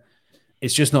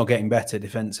 It's just not getting better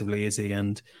defensively, is he?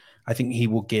 And I think he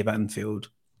will give Anfield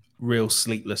real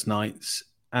sleepless nights.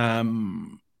 I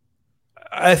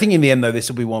think in the end, though, this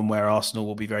will be one where Arsenal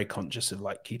will be very conscious of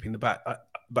like keeping the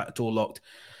back door locked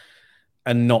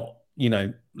and not,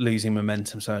 losing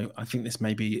momentum. So I think this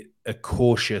may be a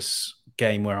cautious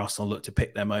game where Arsenal look to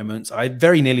pick their moments. I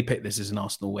very nearly picked this as an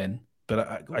Arsenal win,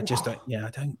 but I just don't. Yeah, I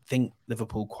don't think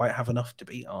Liverpool quite have enough to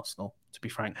beat Arsenal. To be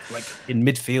frank, like in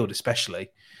midfield especially,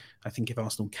 I think if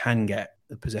Arsenal can get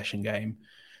the possession game,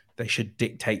 they should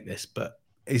dictate this. But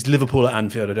it's Liverpool at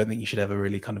Anfield. I don't think you should ever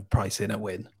really kind of price in a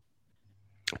win.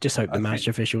 Just hope the match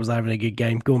officials are having a good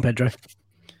game. Go on, Pedro.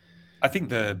 I think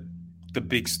the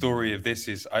big story of this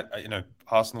is,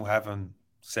 Arsenal haven't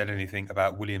said anything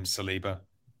about William Saliba.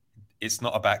 It's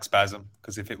not a back spasm,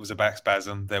 because if it was a back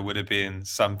spasm, there would have been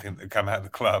something that come out of the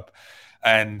club.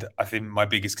 And I think my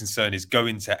biggest concern is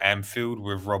going to Anfield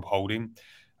with Rob Holding.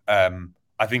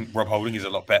 I think Rob Holding is a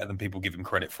lot better than people give him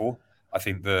credit for. I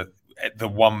think the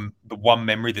one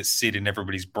memory that's sit in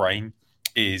everybody's brain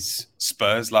is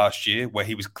Spurs last year, where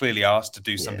he was clearly asked to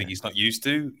do something he's not used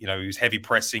to. He was heavy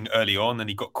pressing early on and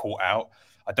he got caught out.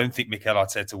 I don't think Mikel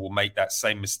Arteta will make that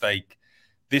same mistake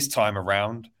this time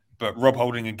around. But Rob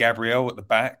Holding and Gabriel at the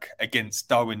back against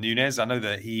Darwin Núñez, I know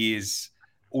that he is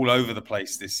all over the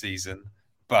place this season,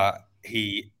 but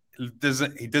he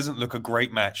doesn't look a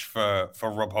great match for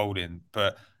Rob Holding.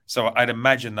 But so I'd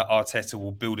imagine that Arteta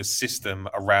will build a system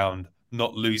around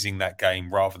not losing that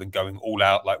game rather than going all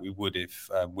out like we would if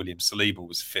William Saliba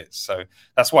was fit. So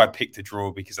that's why I picked a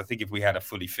draw, because I think if we had a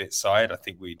fully fit side, I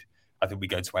think we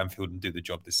go to Anfield and do the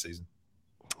job this season.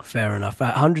 Fair enough.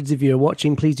 Hundreds of you are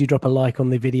watching. Please do drop a like on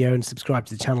the video and subscribe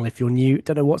to the channel if you're new.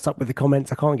 Don't know what's up with the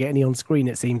comments. I can't get any on screen,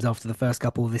 it seems, after the first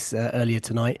couple of this earlier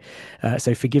tonight.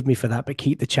 So forgive me for that, but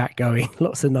keep the chat going.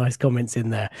 Lots of nice comments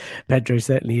in there. Pedro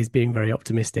certainly is being very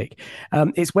optimistic.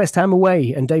 It's West Ham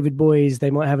away, and David Boyes, they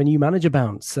might have a new manager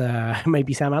bounce.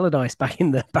 Maybe Sam Allardyce back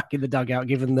in the dugout,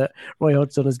 given that Roy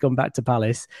Hodgson has gone back to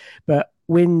Palace. But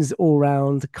wins all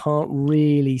round, can't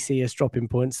really see us dropping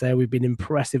points there. We've been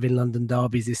impressive in London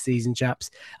derbies this season, chaps.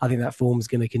 I think that form's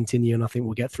going to continue, and I think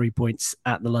we'll get 3 points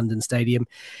at the London Stadium.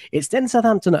 It's then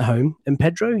Southampton at home. And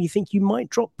Pedro, you think you might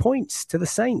drop points to the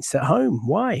Saints at home?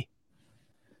 Why?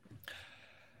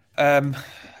 I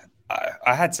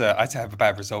had to have a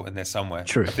bad result in there somewhere.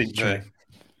 True.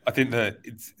 I think that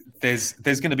there's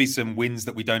going to be some wins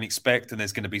that we don't expect, and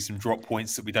there's going to be some drop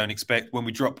points that we don't expect. When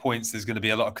we drop points, there's going to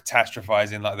be a lot of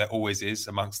catastrophizing, like there always is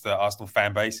amongst the Arsenal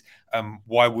fan base.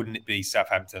 Why wouldn't it be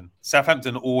Southampton?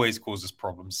 Southampton always causes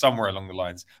problems somewhere along the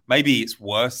lines. Maybe it's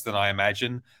worse than I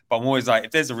imagine, but I'm always like,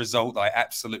 if there's a result that I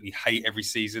absolutely hate every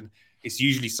season, it's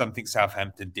usually something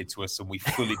Southampton did to us and we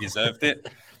fully deserved it.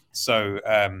 So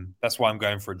that's why I'm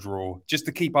going for a draw, just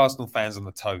to keep Arsenal fans on their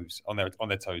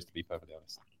toes, to be perfectly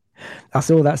honest. I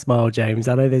saw that smile, James.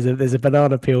 I know there's a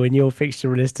banana peel in your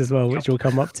fixture list as well, which we'll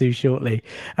come up to shortly.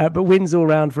 But wins all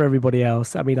round for everybody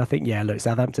else. I mean, I think,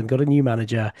 Southampton got a new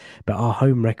manager, but our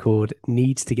home record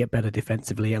needs to get better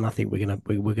defensively, and I think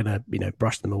we're gonna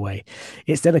brush them away.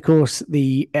 It's then, of course,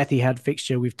 the Etihad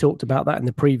fixture. We've talked about that in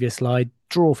the previous slide.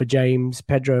 Draw for James.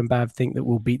 Pedro and Bav think that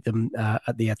we'll beat them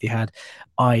at the Etihad.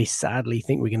 I sadly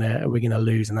think we're gonna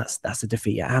lose, and that's a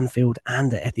defeat at Anfield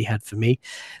and at Etihad for me.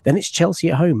 Then it's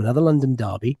Chelsea at home, another London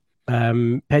derby.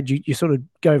 Pedro, you're sort of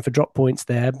going for drop points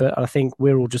there, but I think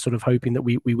we're all just sort of hoping that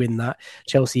we win that.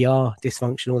 Chelsea are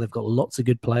dysfunctional. They've got lots of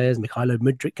good players. Mykhailo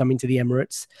Mudryk coming to the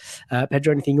Emirates.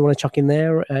 Pedro, anything you want to chuck in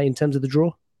there in terms of the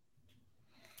draw?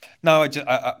 No,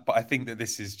 but I think that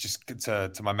this is just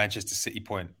to my Manchester City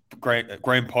point.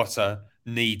 Graham Potter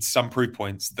needs some proof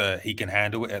points that he can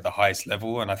handle it at the highest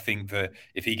level, and I think that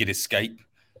if he could escape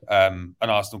an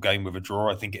Arsenal game with a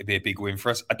draw, I think it'd be a big win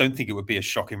for us. I don't think it would be a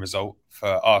shocking result for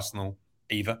Arsenal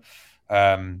either.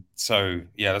 So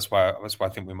yeah, that's why I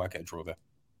think we might get a draw there.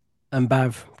 And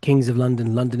Bav, Kings of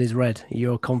London, London is red.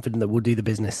 You're confident that we'll do the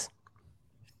business?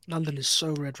 London is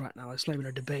so red right now. It's not even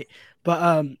a debate.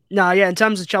 But in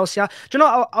terms of Chelsea, do you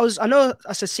know, I know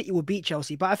I said City will beat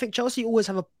Chelsea, but I think Chelsea always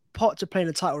have a part to play in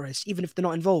the title race, even if they're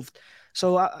not involved.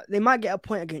 So they might get a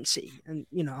point against City. And,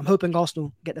 I'm hoping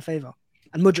Arsenal get the favour.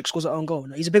 And Mudryk scores an own goal.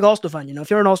 He's a big Arsenal fan. If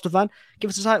you're an Arsenal fan, give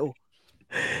us a title.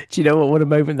 Do you know what a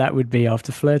moment that would be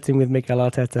after flirting with Mikel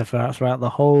Arteta throughout the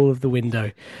whole of the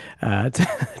window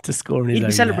to score in his He'd be own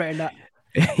net? celebrating that.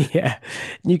 Yeah,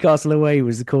 Newcastle away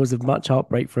was the cause of much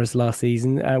heartbreak for us last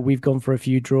season. We've gone for a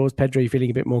few draws. Pedro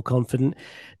feeling a bit more confident.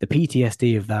 The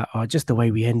PTSD of that, are just the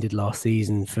way we ended last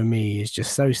season for me is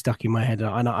just so stuck in my head.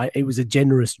 And it was a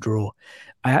generous draw.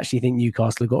 I actually think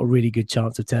Newcastle have got a really good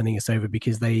chance of turning us over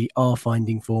because they are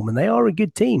finding form and they are a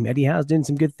good team. Eddie Howe's doing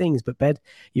some good things, but Bed,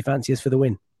 you fancy us for the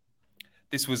win?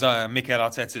 This was Mikel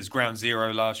Arteta's ground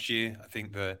zero last year. I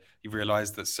think that he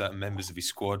realised that certain members of his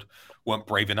squad weren't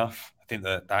brave enough. I think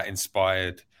that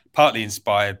partly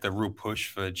inspired the real push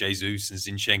for Jesus and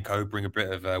Zinchenko, bring a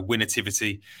bit of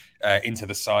winnativity into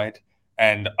the side.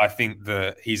 And I think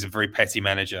that he's a very petty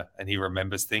manager and he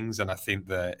remembers things. And I think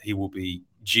that he will be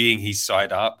geeing his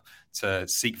side up to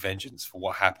seek vengeance for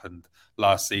what happened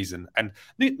last season. And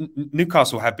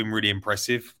Newcastle have been really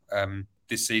impressive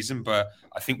this season, but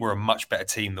I think we're a much better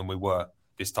team than we were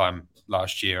this time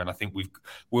last year. And I think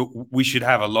we should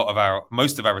have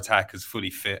most of our attackers fully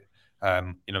fit.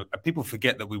 People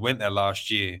forget that we went there last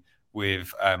year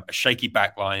with a shaky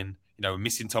back line,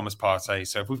 missing Thomas Partey.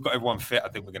 So if we've got everyone fit, I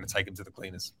think we're going to take them to the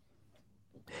cleaners.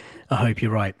 I hope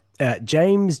you're right.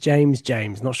 James.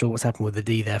 Not sure what's happened with the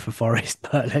D there for Forest,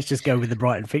 but let's just go with the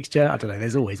Brighton fixture. I don't know.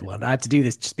 There's always one. I had to do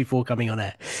this just before coming on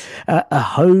air. A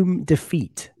home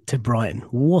defeat to Brighton.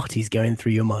 What is going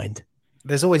through your mind?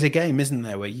 There's always a game, isn't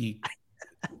there, where you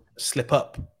slip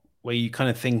up, where you kind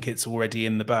of think it's already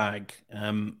in the bag.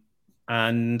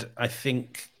 And I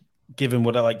think, given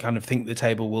what I kind of think the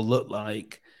table will look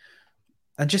like,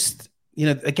 and just,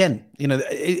 again,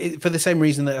 for the same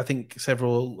reason that I think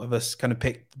several of us kind of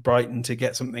picked Brighton to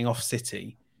get something off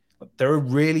City, they're a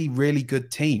really, really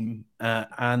good team.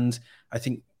 And I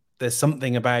think there's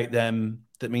something about them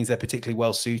that means they're particularly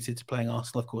well suited to playing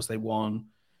Arsenal. Of course, they won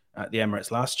at the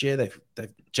Emirates last year. They've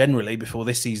generally, before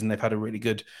this season, they've had a really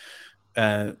good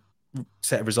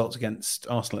set of results against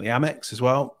Arsenal at the Amex as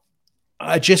well.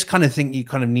 I just kind of think you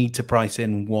kind of need to price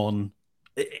in one.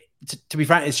 To be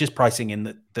frank, it's just pricing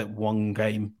in that one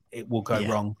game it will go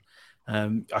wrong.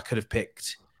 I could have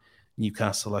picked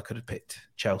Newcastle, I could have picked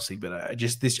Chelsea, but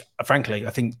frankly,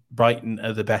 I think Brighton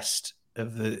are the best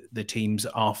of the teams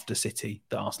after City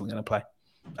that Arsenal are going to play,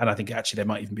 and I think actually they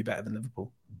might even be better than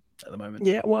Liverpool at the moment.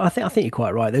 Yeah, well, I think you're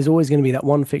quite right. There's always going to be that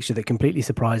one fixture that completely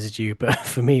surprises you, but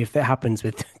for me, if it happens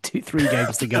with 2-3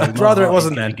 games to go, I'd rather it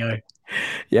wasn't then. Go.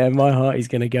 Yeah, my heart is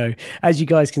going to go. As you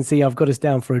guys can see, I've got us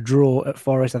down for a draw at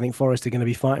Forest. I think Forest are going to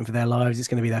be fighting for their lives. It's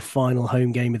going to be their final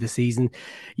home game of the season.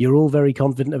 You're all very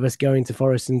confident of us going to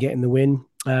Forest and getting the win.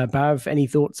 Bav, any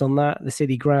thoughts on that? The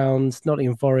City grounds,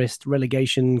 Nottingham Forest,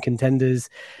 relegation contenders,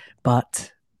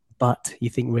 but you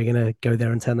think we're going to go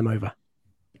there and turn them over?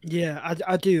 Yeah,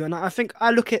 I do. And I think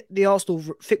I look at the Arsenal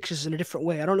fixtures in a different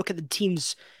way. I don't look at the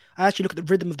teams. I actually look at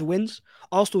the rhythm of the wins.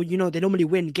 Arsenal, they normally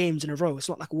win games in a row. It's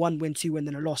not like 1 win, 2 win,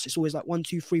 then a loss. It's always like 1,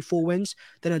 2, 3, 4 wins,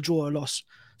 then a draw, a loss.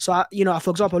 So,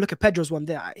 for example, look at Pedro's one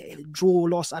there. Draw,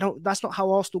 loss. That's not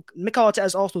how Arsenal, Mikel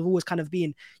Arteta's Arsenal have always kind of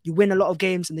been. You win a lot of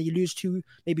games and then you lose 2,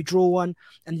 maybe draw 1,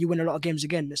 and you win a lot of games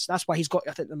again. That's why he's got,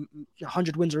 I think,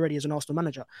 100 wins already as an Arsenal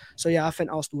manager. So, yeah, I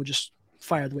think Arsenal will just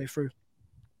fire the way through.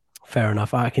 Fair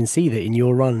enough. I can see that in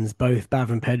your runs, both Bav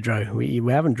and Pedro, we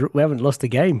haven't lost a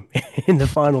game in the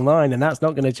final 9, and that's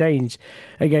not going to change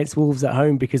against Wolves at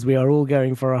home because we are all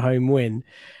going for a home win.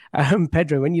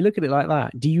 Pedro, when you look at it like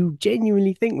that, do you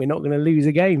genuinely think we're not going to lose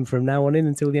a game from now on in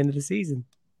until the end of the season?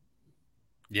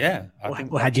 Yeah, I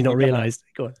think. Or had you not realised?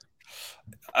 Go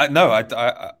on. No, I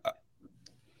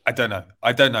don't know.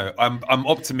 I'm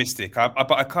optimistic.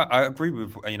 But I agree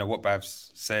with what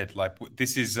Babs said. Like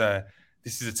this is a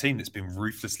team that's been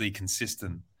ruthlessly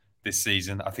consistent this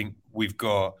season. I think we've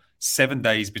got 7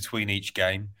 days between each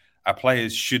game. Our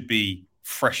players should be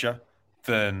fresher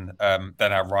than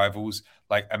our rivals.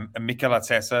 Like Mikel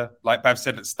Arteta, like Babs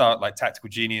said at the start, like tactical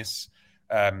genius.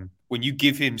 When you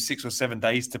give him 6 or 7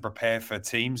 days to prepare for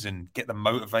teams and get them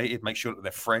motivated, make sure that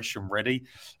they're fresh and ready.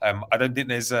 I don't think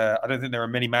there are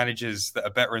many managers that are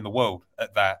better in the world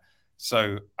at that.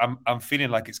 So I'm feeling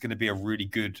like it's going to be a really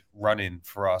good run-in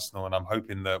for Arsenal, and I'm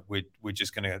hoping that we're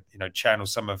just going to channel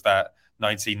some of that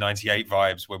 1998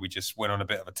 vibes where we just went on a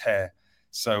bit of a tear.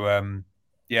 So I'm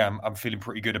feeling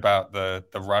pretty good about the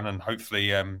run, and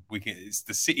hopefully we can. It's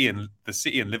the City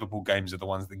and Liverpool games are the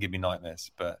ones that give me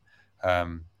nightmares, but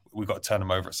we've got to turn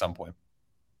them over at some point.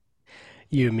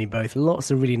 You and me both. Lots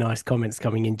of really nice comments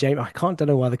coming in. Jamie, don't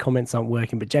know why the comments aren't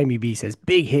working, but Jamie B says,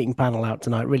 big hitting panel out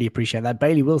tonight. Really appreciate that.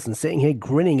 Bailey Wilson sitting here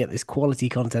grinning at this quality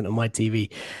content on my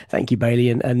TV. Thank you, Bailey.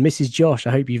 And Mrs. Josh,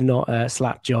 I hope you've not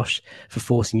slapped Josh for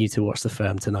forcing you to watch the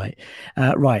firm tonight.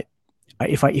 Right.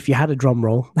 If you had a drum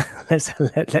roll,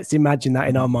 let's imagine that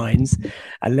in our minds,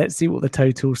 and let's see what the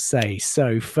totals say.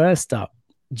 So first up,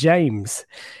 James,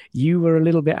 you were a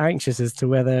little bit anxious as to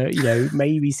whether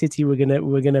maybe City were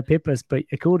gonna pip us, but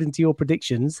according to your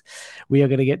predictions, we are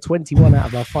going to get 21 out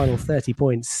of our final 30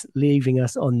 points, leaving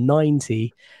us on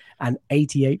 90 and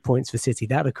 88 points for City.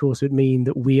 That, of course, would mean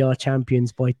that we are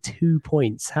champions by 2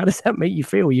 points. How does that make you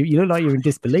feel? You look like you're in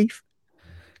disbelief.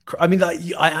 I mean, like,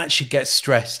 I actually get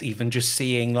stressed even just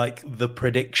seeing like the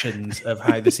predictions of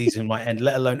how the season might end,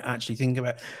 let alone actually thinking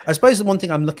about it. I suppose the one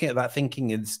thing I'm looking at that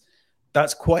thinking is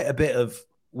that's quite a bit of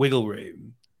wiggle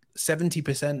room.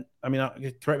 70%. I mean,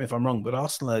 correct me if I'm wrong, but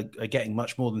Arsenal are getting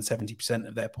much more than 70%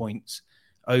 of their points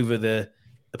over the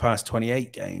past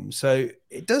 28 games. So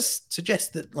it does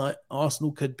suggest that like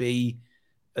Arsenal could be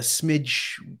a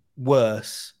smidge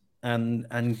worse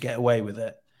and get away with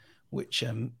it, which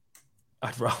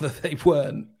I'd rather they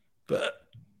weren't, but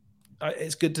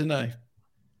it's good to know.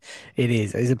 It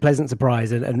is. It's a pleasant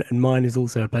surprise, and mine is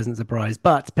also a pleasant surprise.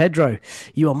 But, Pedro,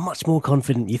 you are much more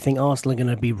confident. You think Arsenal are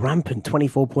going to be rampant,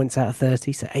 24 points out of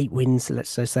 30, so 8 wins, let's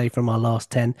so say, from our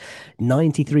last 10.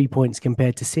 93 points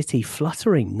compared to City,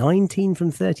 fluttering, 19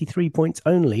 from 33 points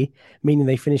only, meaning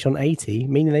they finish on 80,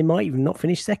 meaning they might even not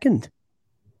finish second.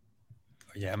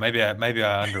 Yeah, maybe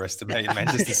I underestimated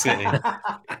Manchester City.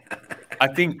 I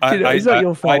think it's not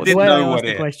your fault. I didn't know what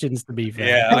the questions, to be fair.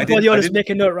 Yeah, I didn't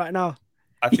make a note right now.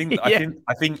 I think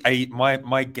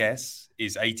my guess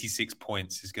is 86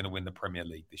 points is going to win the Premier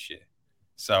League this year.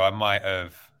 So I might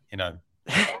have,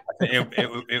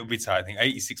 it'll be tight. I think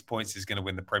 86 points is going to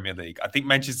win the Premier League. I think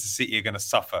Manchester City are going to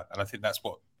suffer, and I think that's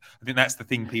the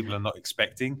thing people are not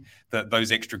expecting, that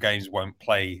those extra games won't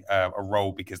play a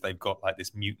role because they've got like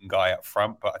this mutant guy up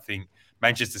front. But I think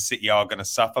Manchester City are going to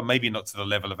suffer, maybe not to the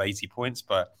level of 80 points,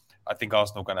 but I think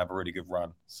Arsenal are going to have a really good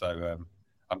run. So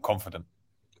I'm confident.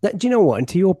 Do you know what? And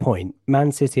to your point,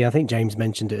 Man City, I think James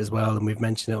mentioned it as well, and we've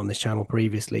mentioned it on this channel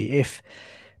previously.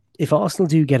 If Arsenal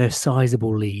do get a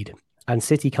sizable lead and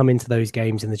City come into those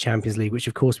games in the Champions League, which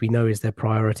of course we know is their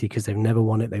priority because they've never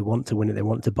won it, they want to win it, they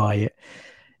want to buy it,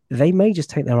 they may just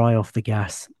take their eye off the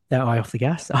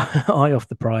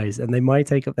prize, and they might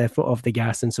take up their foot off the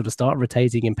gas and sort of start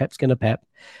rotating, and Pep's going to Pep,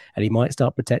 and he might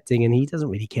start protecting, and he doesn't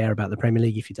really care about the Premier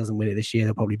League. If he doesn't win it this year,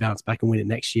 they'll probably bounce back and win it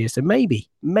next year. So maybe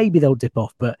they'll dip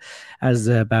off, but as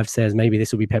Bav says, maybe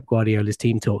this will be Pep Guardiola's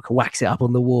team talk, wax it up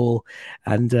on the wall,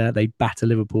 and they batter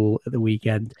Liverpool at the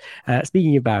weekend.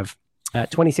 Speaking of Bav,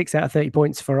 26 out of 30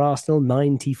 points for Arsenal,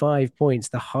 95 points,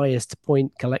 the highest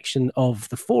point collection of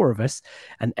the four of us,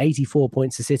 and 84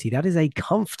 points to City. That is a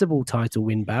comfortable title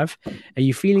win, Bav. Are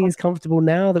you feeling as comfortable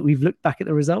now that we've looked back at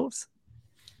the results?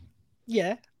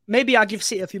 Yeah, maybe I'll give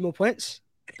City a few more points,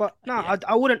 but no, yeah.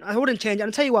 I wouldn't change it. And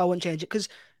I'll tell you why I wouldn't change it, because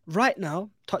right now,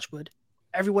 touchwood,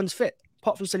 everyone's fit.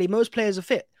 Apart from City, most players are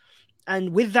fit.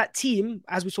 And with that team,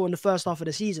 as we saw in the first half of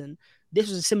the season, this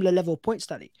was a similar level of point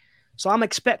study. So I'm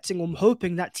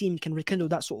hoping that team can rekindle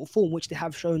that sort of form, which they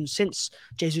have shown since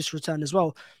Jesus' return as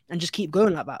well, and just keep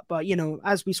going like that. But,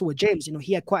 as we saw with James,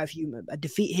 he had quite a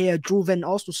defeat here, drew, then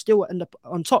Arsenal still end up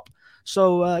on top.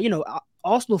 So,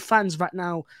 Arsenal fans right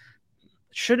now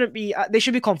shouldn't be, they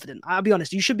should be confident. I'll be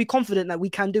honest. You should be confident that we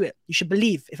can do it. You should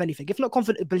believe, if anything. If not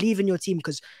confident, believe in your team,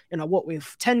 because,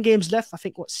 with 10 games left, I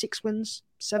think, 6 wins,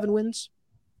 7 wins,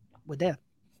 we're there.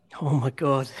 Oh my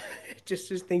God. Just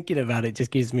thinking about it just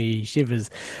gives me shivers.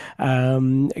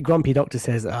 Grumpy Doctor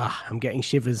says, I'm getting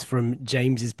shivers from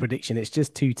James's prediction. It's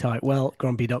just too tight. Well,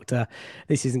 Grumpy Doctor,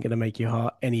 this isn't going to make your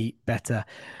heart any better.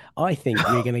 I think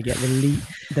we're going to get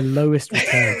the lowest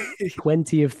return,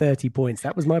 20 of 30 points.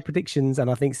 That was my predictions, and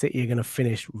I think City are going to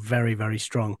finish very, very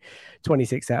strong,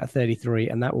 26 out of 33,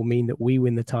 and that will mean that we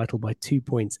win the title by 2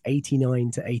 points,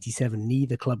 89 to 87,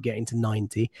 neither club getting to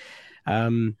 90.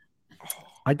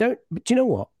 But do you know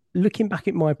what? Looking back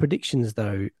at my predictions,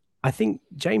 though, I think,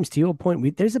 James, to your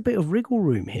point, there's a bit of wriggle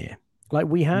room here. Like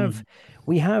we have,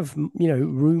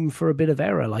 room for a bit of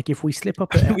error. Like if we slip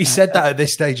up, we said that at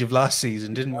this stage of last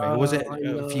season, didn't we? Or was it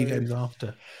a few games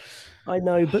after? I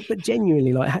know, but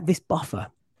genuinely, like this buffer.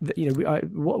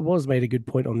 What was made a good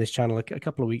point on this channel a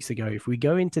couple of weeks ago. If we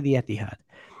go into the Etihad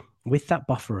with that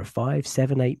buffer of 5,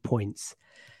 7, 8 points,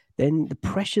 then the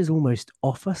pressure's almost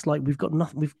off us. Like we've got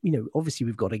nothing. Obviously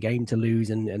we've got a game to lose,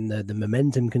 and the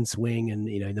momentum can swing, and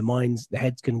the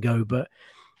heads can go. But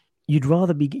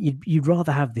you'd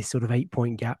rather have this sort of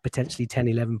 8-point gap, potentially 10,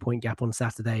 11-point gap on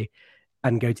Saturday,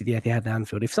 and go to the Etihad and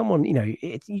Anfield. If someone,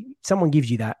 someone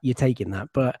gives you that, you're taking that.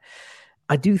 But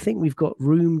I do think we've got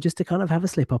room just to kind of have a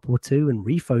slip up or two and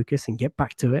refocus and get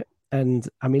back to it. And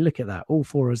I mean, look at that. All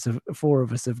four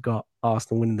of us have got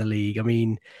Arsenal winning the league. I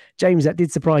mean, James, that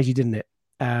did surprise you, didn't it?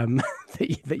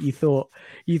 That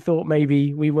you thought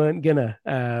maybe we weren't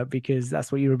gonna, because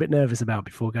that's what you were a bit nervous about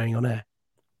before going on air.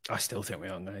 I still think we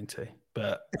aren't going to,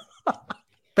 but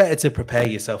better to prepare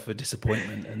yourself for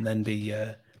disappointment and then be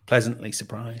pleasantly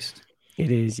surprised. It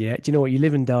is, yeah. Do you know what? You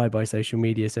live and die by social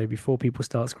media. So before people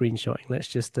start screenshotting, let's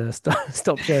just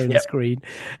stop sharing the screen.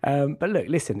 But look,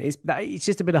 listen, it's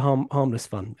just a bit of harmless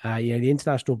fun. The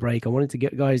international break. I wanted to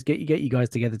get you guys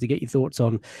together to get your thoughts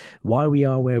on why we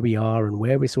are where we are and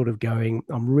where we're sort of going.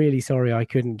 I'm really sorry I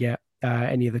couldn't get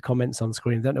any of the comments on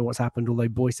screen. I don't know what's happened, although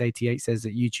Boyce88 says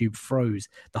that YouTube froze.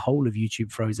 The whole of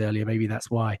YouTube froze earlier. Maybe that's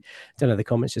why. I don't know. The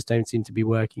comments just don't seem to be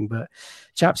working. But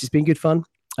chaps, it's been good fun.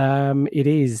 It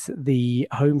is the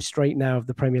home straight now of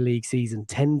the Premier League season.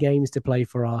 10 games to play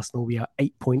for Arsenal. We are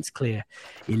 8 points clear.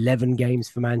 11 games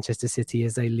for Manchester City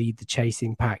as they lead the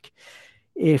chasing pack.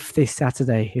 If this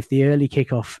Saturday, if the early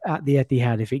kickoff at the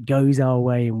Etihad, if it goes our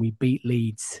way and we beat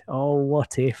Leeds,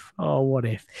 what if?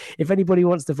 If anybody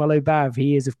wants to follow Bav,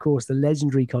 he is, of course, the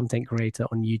legendary content creator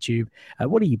on YouTube.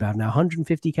 What are you, Bav, now?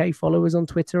 150k followers on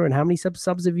Twitter, and how many subs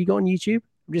have you got on YouTube?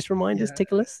 Just remind us,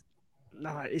 tickle us.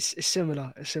 No, it's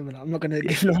similar. It's similar. I'm not going to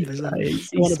give numbers.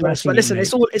 But listen,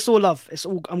 it's all love. It's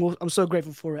all. I'm so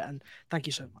grateful for it, and thank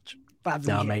you so much.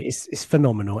 No, mate, it's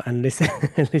phenomenal. And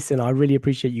listen, I really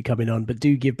appreciate you coming on. But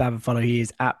do give Bav a follow. He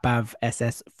is at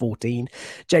BavSS14.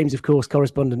 James, of course,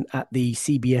 correspondent at the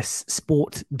CBS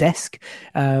Sport Desk.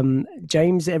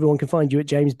 James, everyone can find you at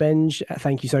James Benge.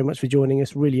 Thank you so much for joining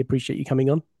us. Really appreciate you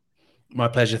coming on. My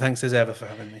pleasure. Thanks as ever for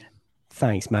having me.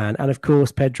 Thanks, man. And of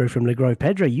course, Pedro from Le Grove.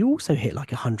 Pedro, you also hit like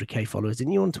 100k followers,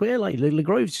 didn't you, on Twitter? Like Le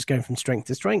Grove's just going from strength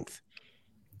to strength.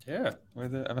 Yeah, we're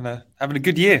having a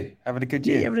good year.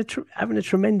 Yeah, having a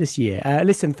tremendous year.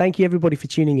 Listen, thank you everybody for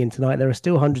tuning in tonight. There are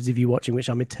still hundreds of you watching, which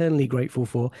I'm eternally grateful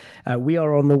for. We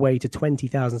are on the way to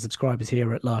 20,000 subscribers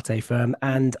here at Latte Firm,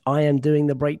 and I am doing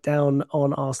the breakdown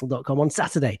on Arsenal.com on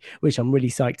Saturday, which I'm really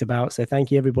psyched about. So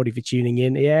thank you everybody for tuning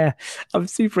in. Yeah, I'm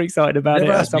super excited about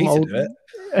it.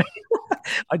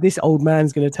 This old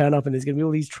man's going to turn up and there's going to be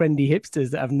all these trendy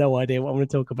hipsters that have no idea what I'm going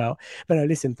to talk about. But no,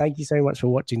 listen, thank you so much for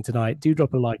watching tonight. Do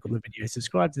drop a like on the video,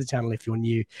 subscribe to the channel if you're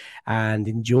new, and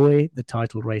enjoy the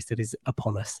title race that is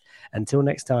upon us. Until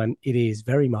next time, it is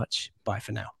very much bye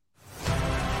for now.